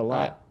it a all right,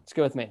 lot. let's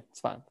go with me. It's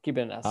fine. Keep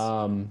it in S.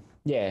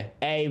 Yeah.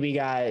 A, we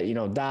got,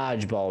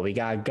 dodgeball, we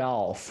got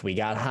golf, we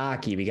got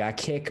hockey, we got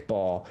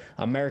kickball,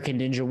 American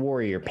Ninja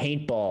Warrior,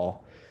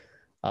 paintball.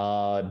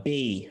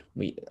 B,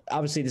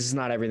 obviously this is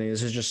not everything.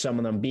 This is just some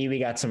of them. B, we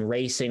got some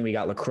racing, we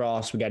got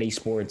lacrosse, we got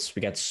esports,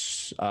 we got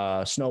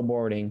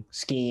snowboarding,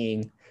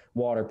 skiing,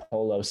 water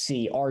polo.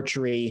 C,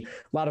 archery.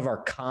 A lot of our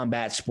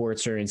combat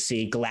sports are in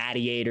C.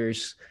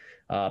 Gladiators.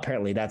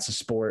 Apparently that's a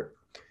sport.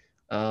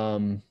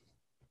 In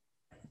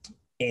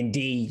D,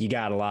 you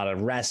got a lot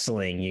of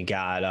wrestling. You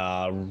got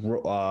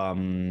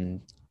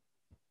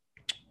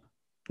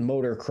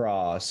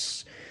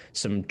motocross,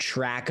 some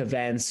track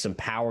events, some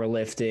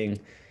powerlifting.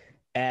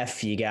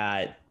 F, you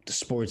got the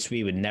sports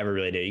we would never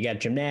really do. You got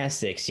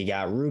gymnastics. You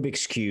got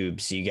Rubik's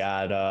Cubes. You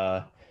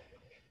got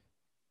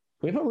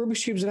we put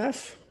Rubik's Cubes in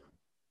F?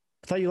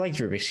 I thought you liked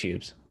Rubik's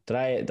Cubes.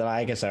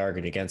 I guess I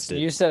argued against it.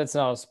 You said it's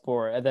not a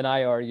sport, and then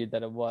I argued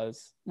that it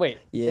was. Wait,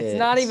 Yeah, it's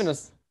not even a.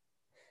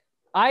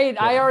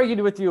 I argued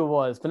with you it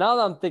was, but now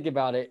that I'm thinking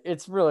about it,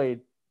 it's really.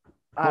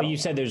 Well, you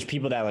said there's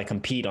people that like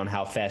compete on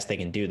how fast they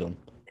can do them.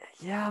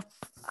 Yeah,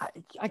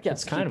 I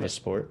guess It's kind of a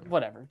sport.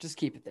 Whatever, just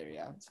keep it there.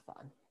 Yeah, it's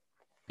fine.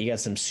 You got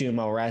some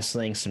sumo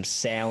wrestling, some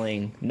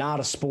sailing, not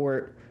a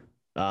sport,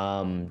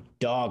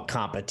 dog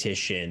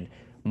competition,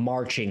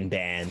 marching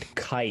band,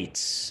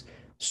 kites,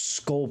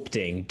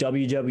 sculpting,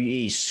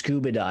 WWE,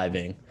 scuba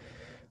diving,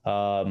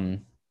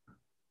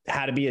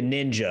 how to be a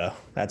ninja.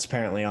 That's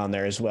apparently on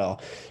there as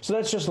well. So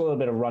that's just a little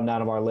bit of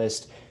rundown of our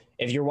list.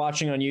 If you're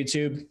watching on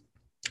YouTube,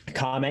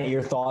 comment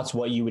your thoughts,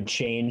 what you would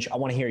change. I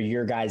want to hear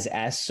your guys'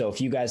 S. So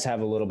if you guys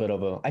have a little bit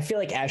of I feel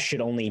like S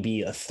should only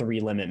be a 3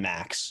 limit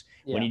max.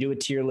 Yeah. When you do a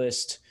tier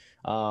list,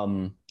 I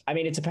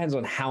mean, it depends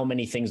on how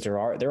many things there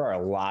are. There are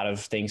a lot of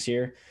things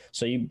here.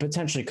 So you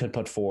potentially could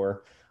put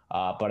 4,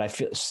 but I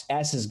feel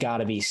S has got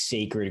to be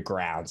sacred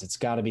grounds. It's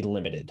got to be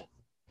limited.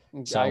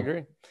 So I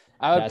agree.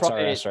 I would that's our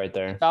probably, S right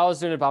there. if I was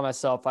doing it by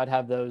myself, I'd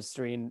have those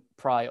 3 and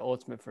probably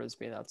ultimate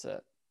frisbee, and that's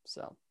it.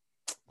 So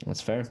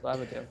That's fair. that's what I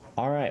would do.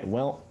 All right.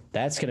 Well,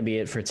 that's going to be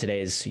it for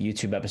today's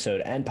YouTube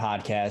episode and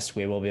podcast.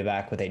 We will be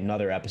back with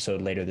another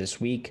episode later this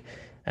week.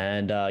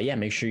 And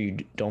make sure you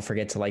don't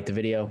forget to like the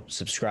video,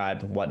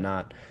 subscribe,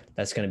 whatnot.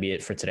 That's going to be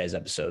it for today's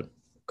episode.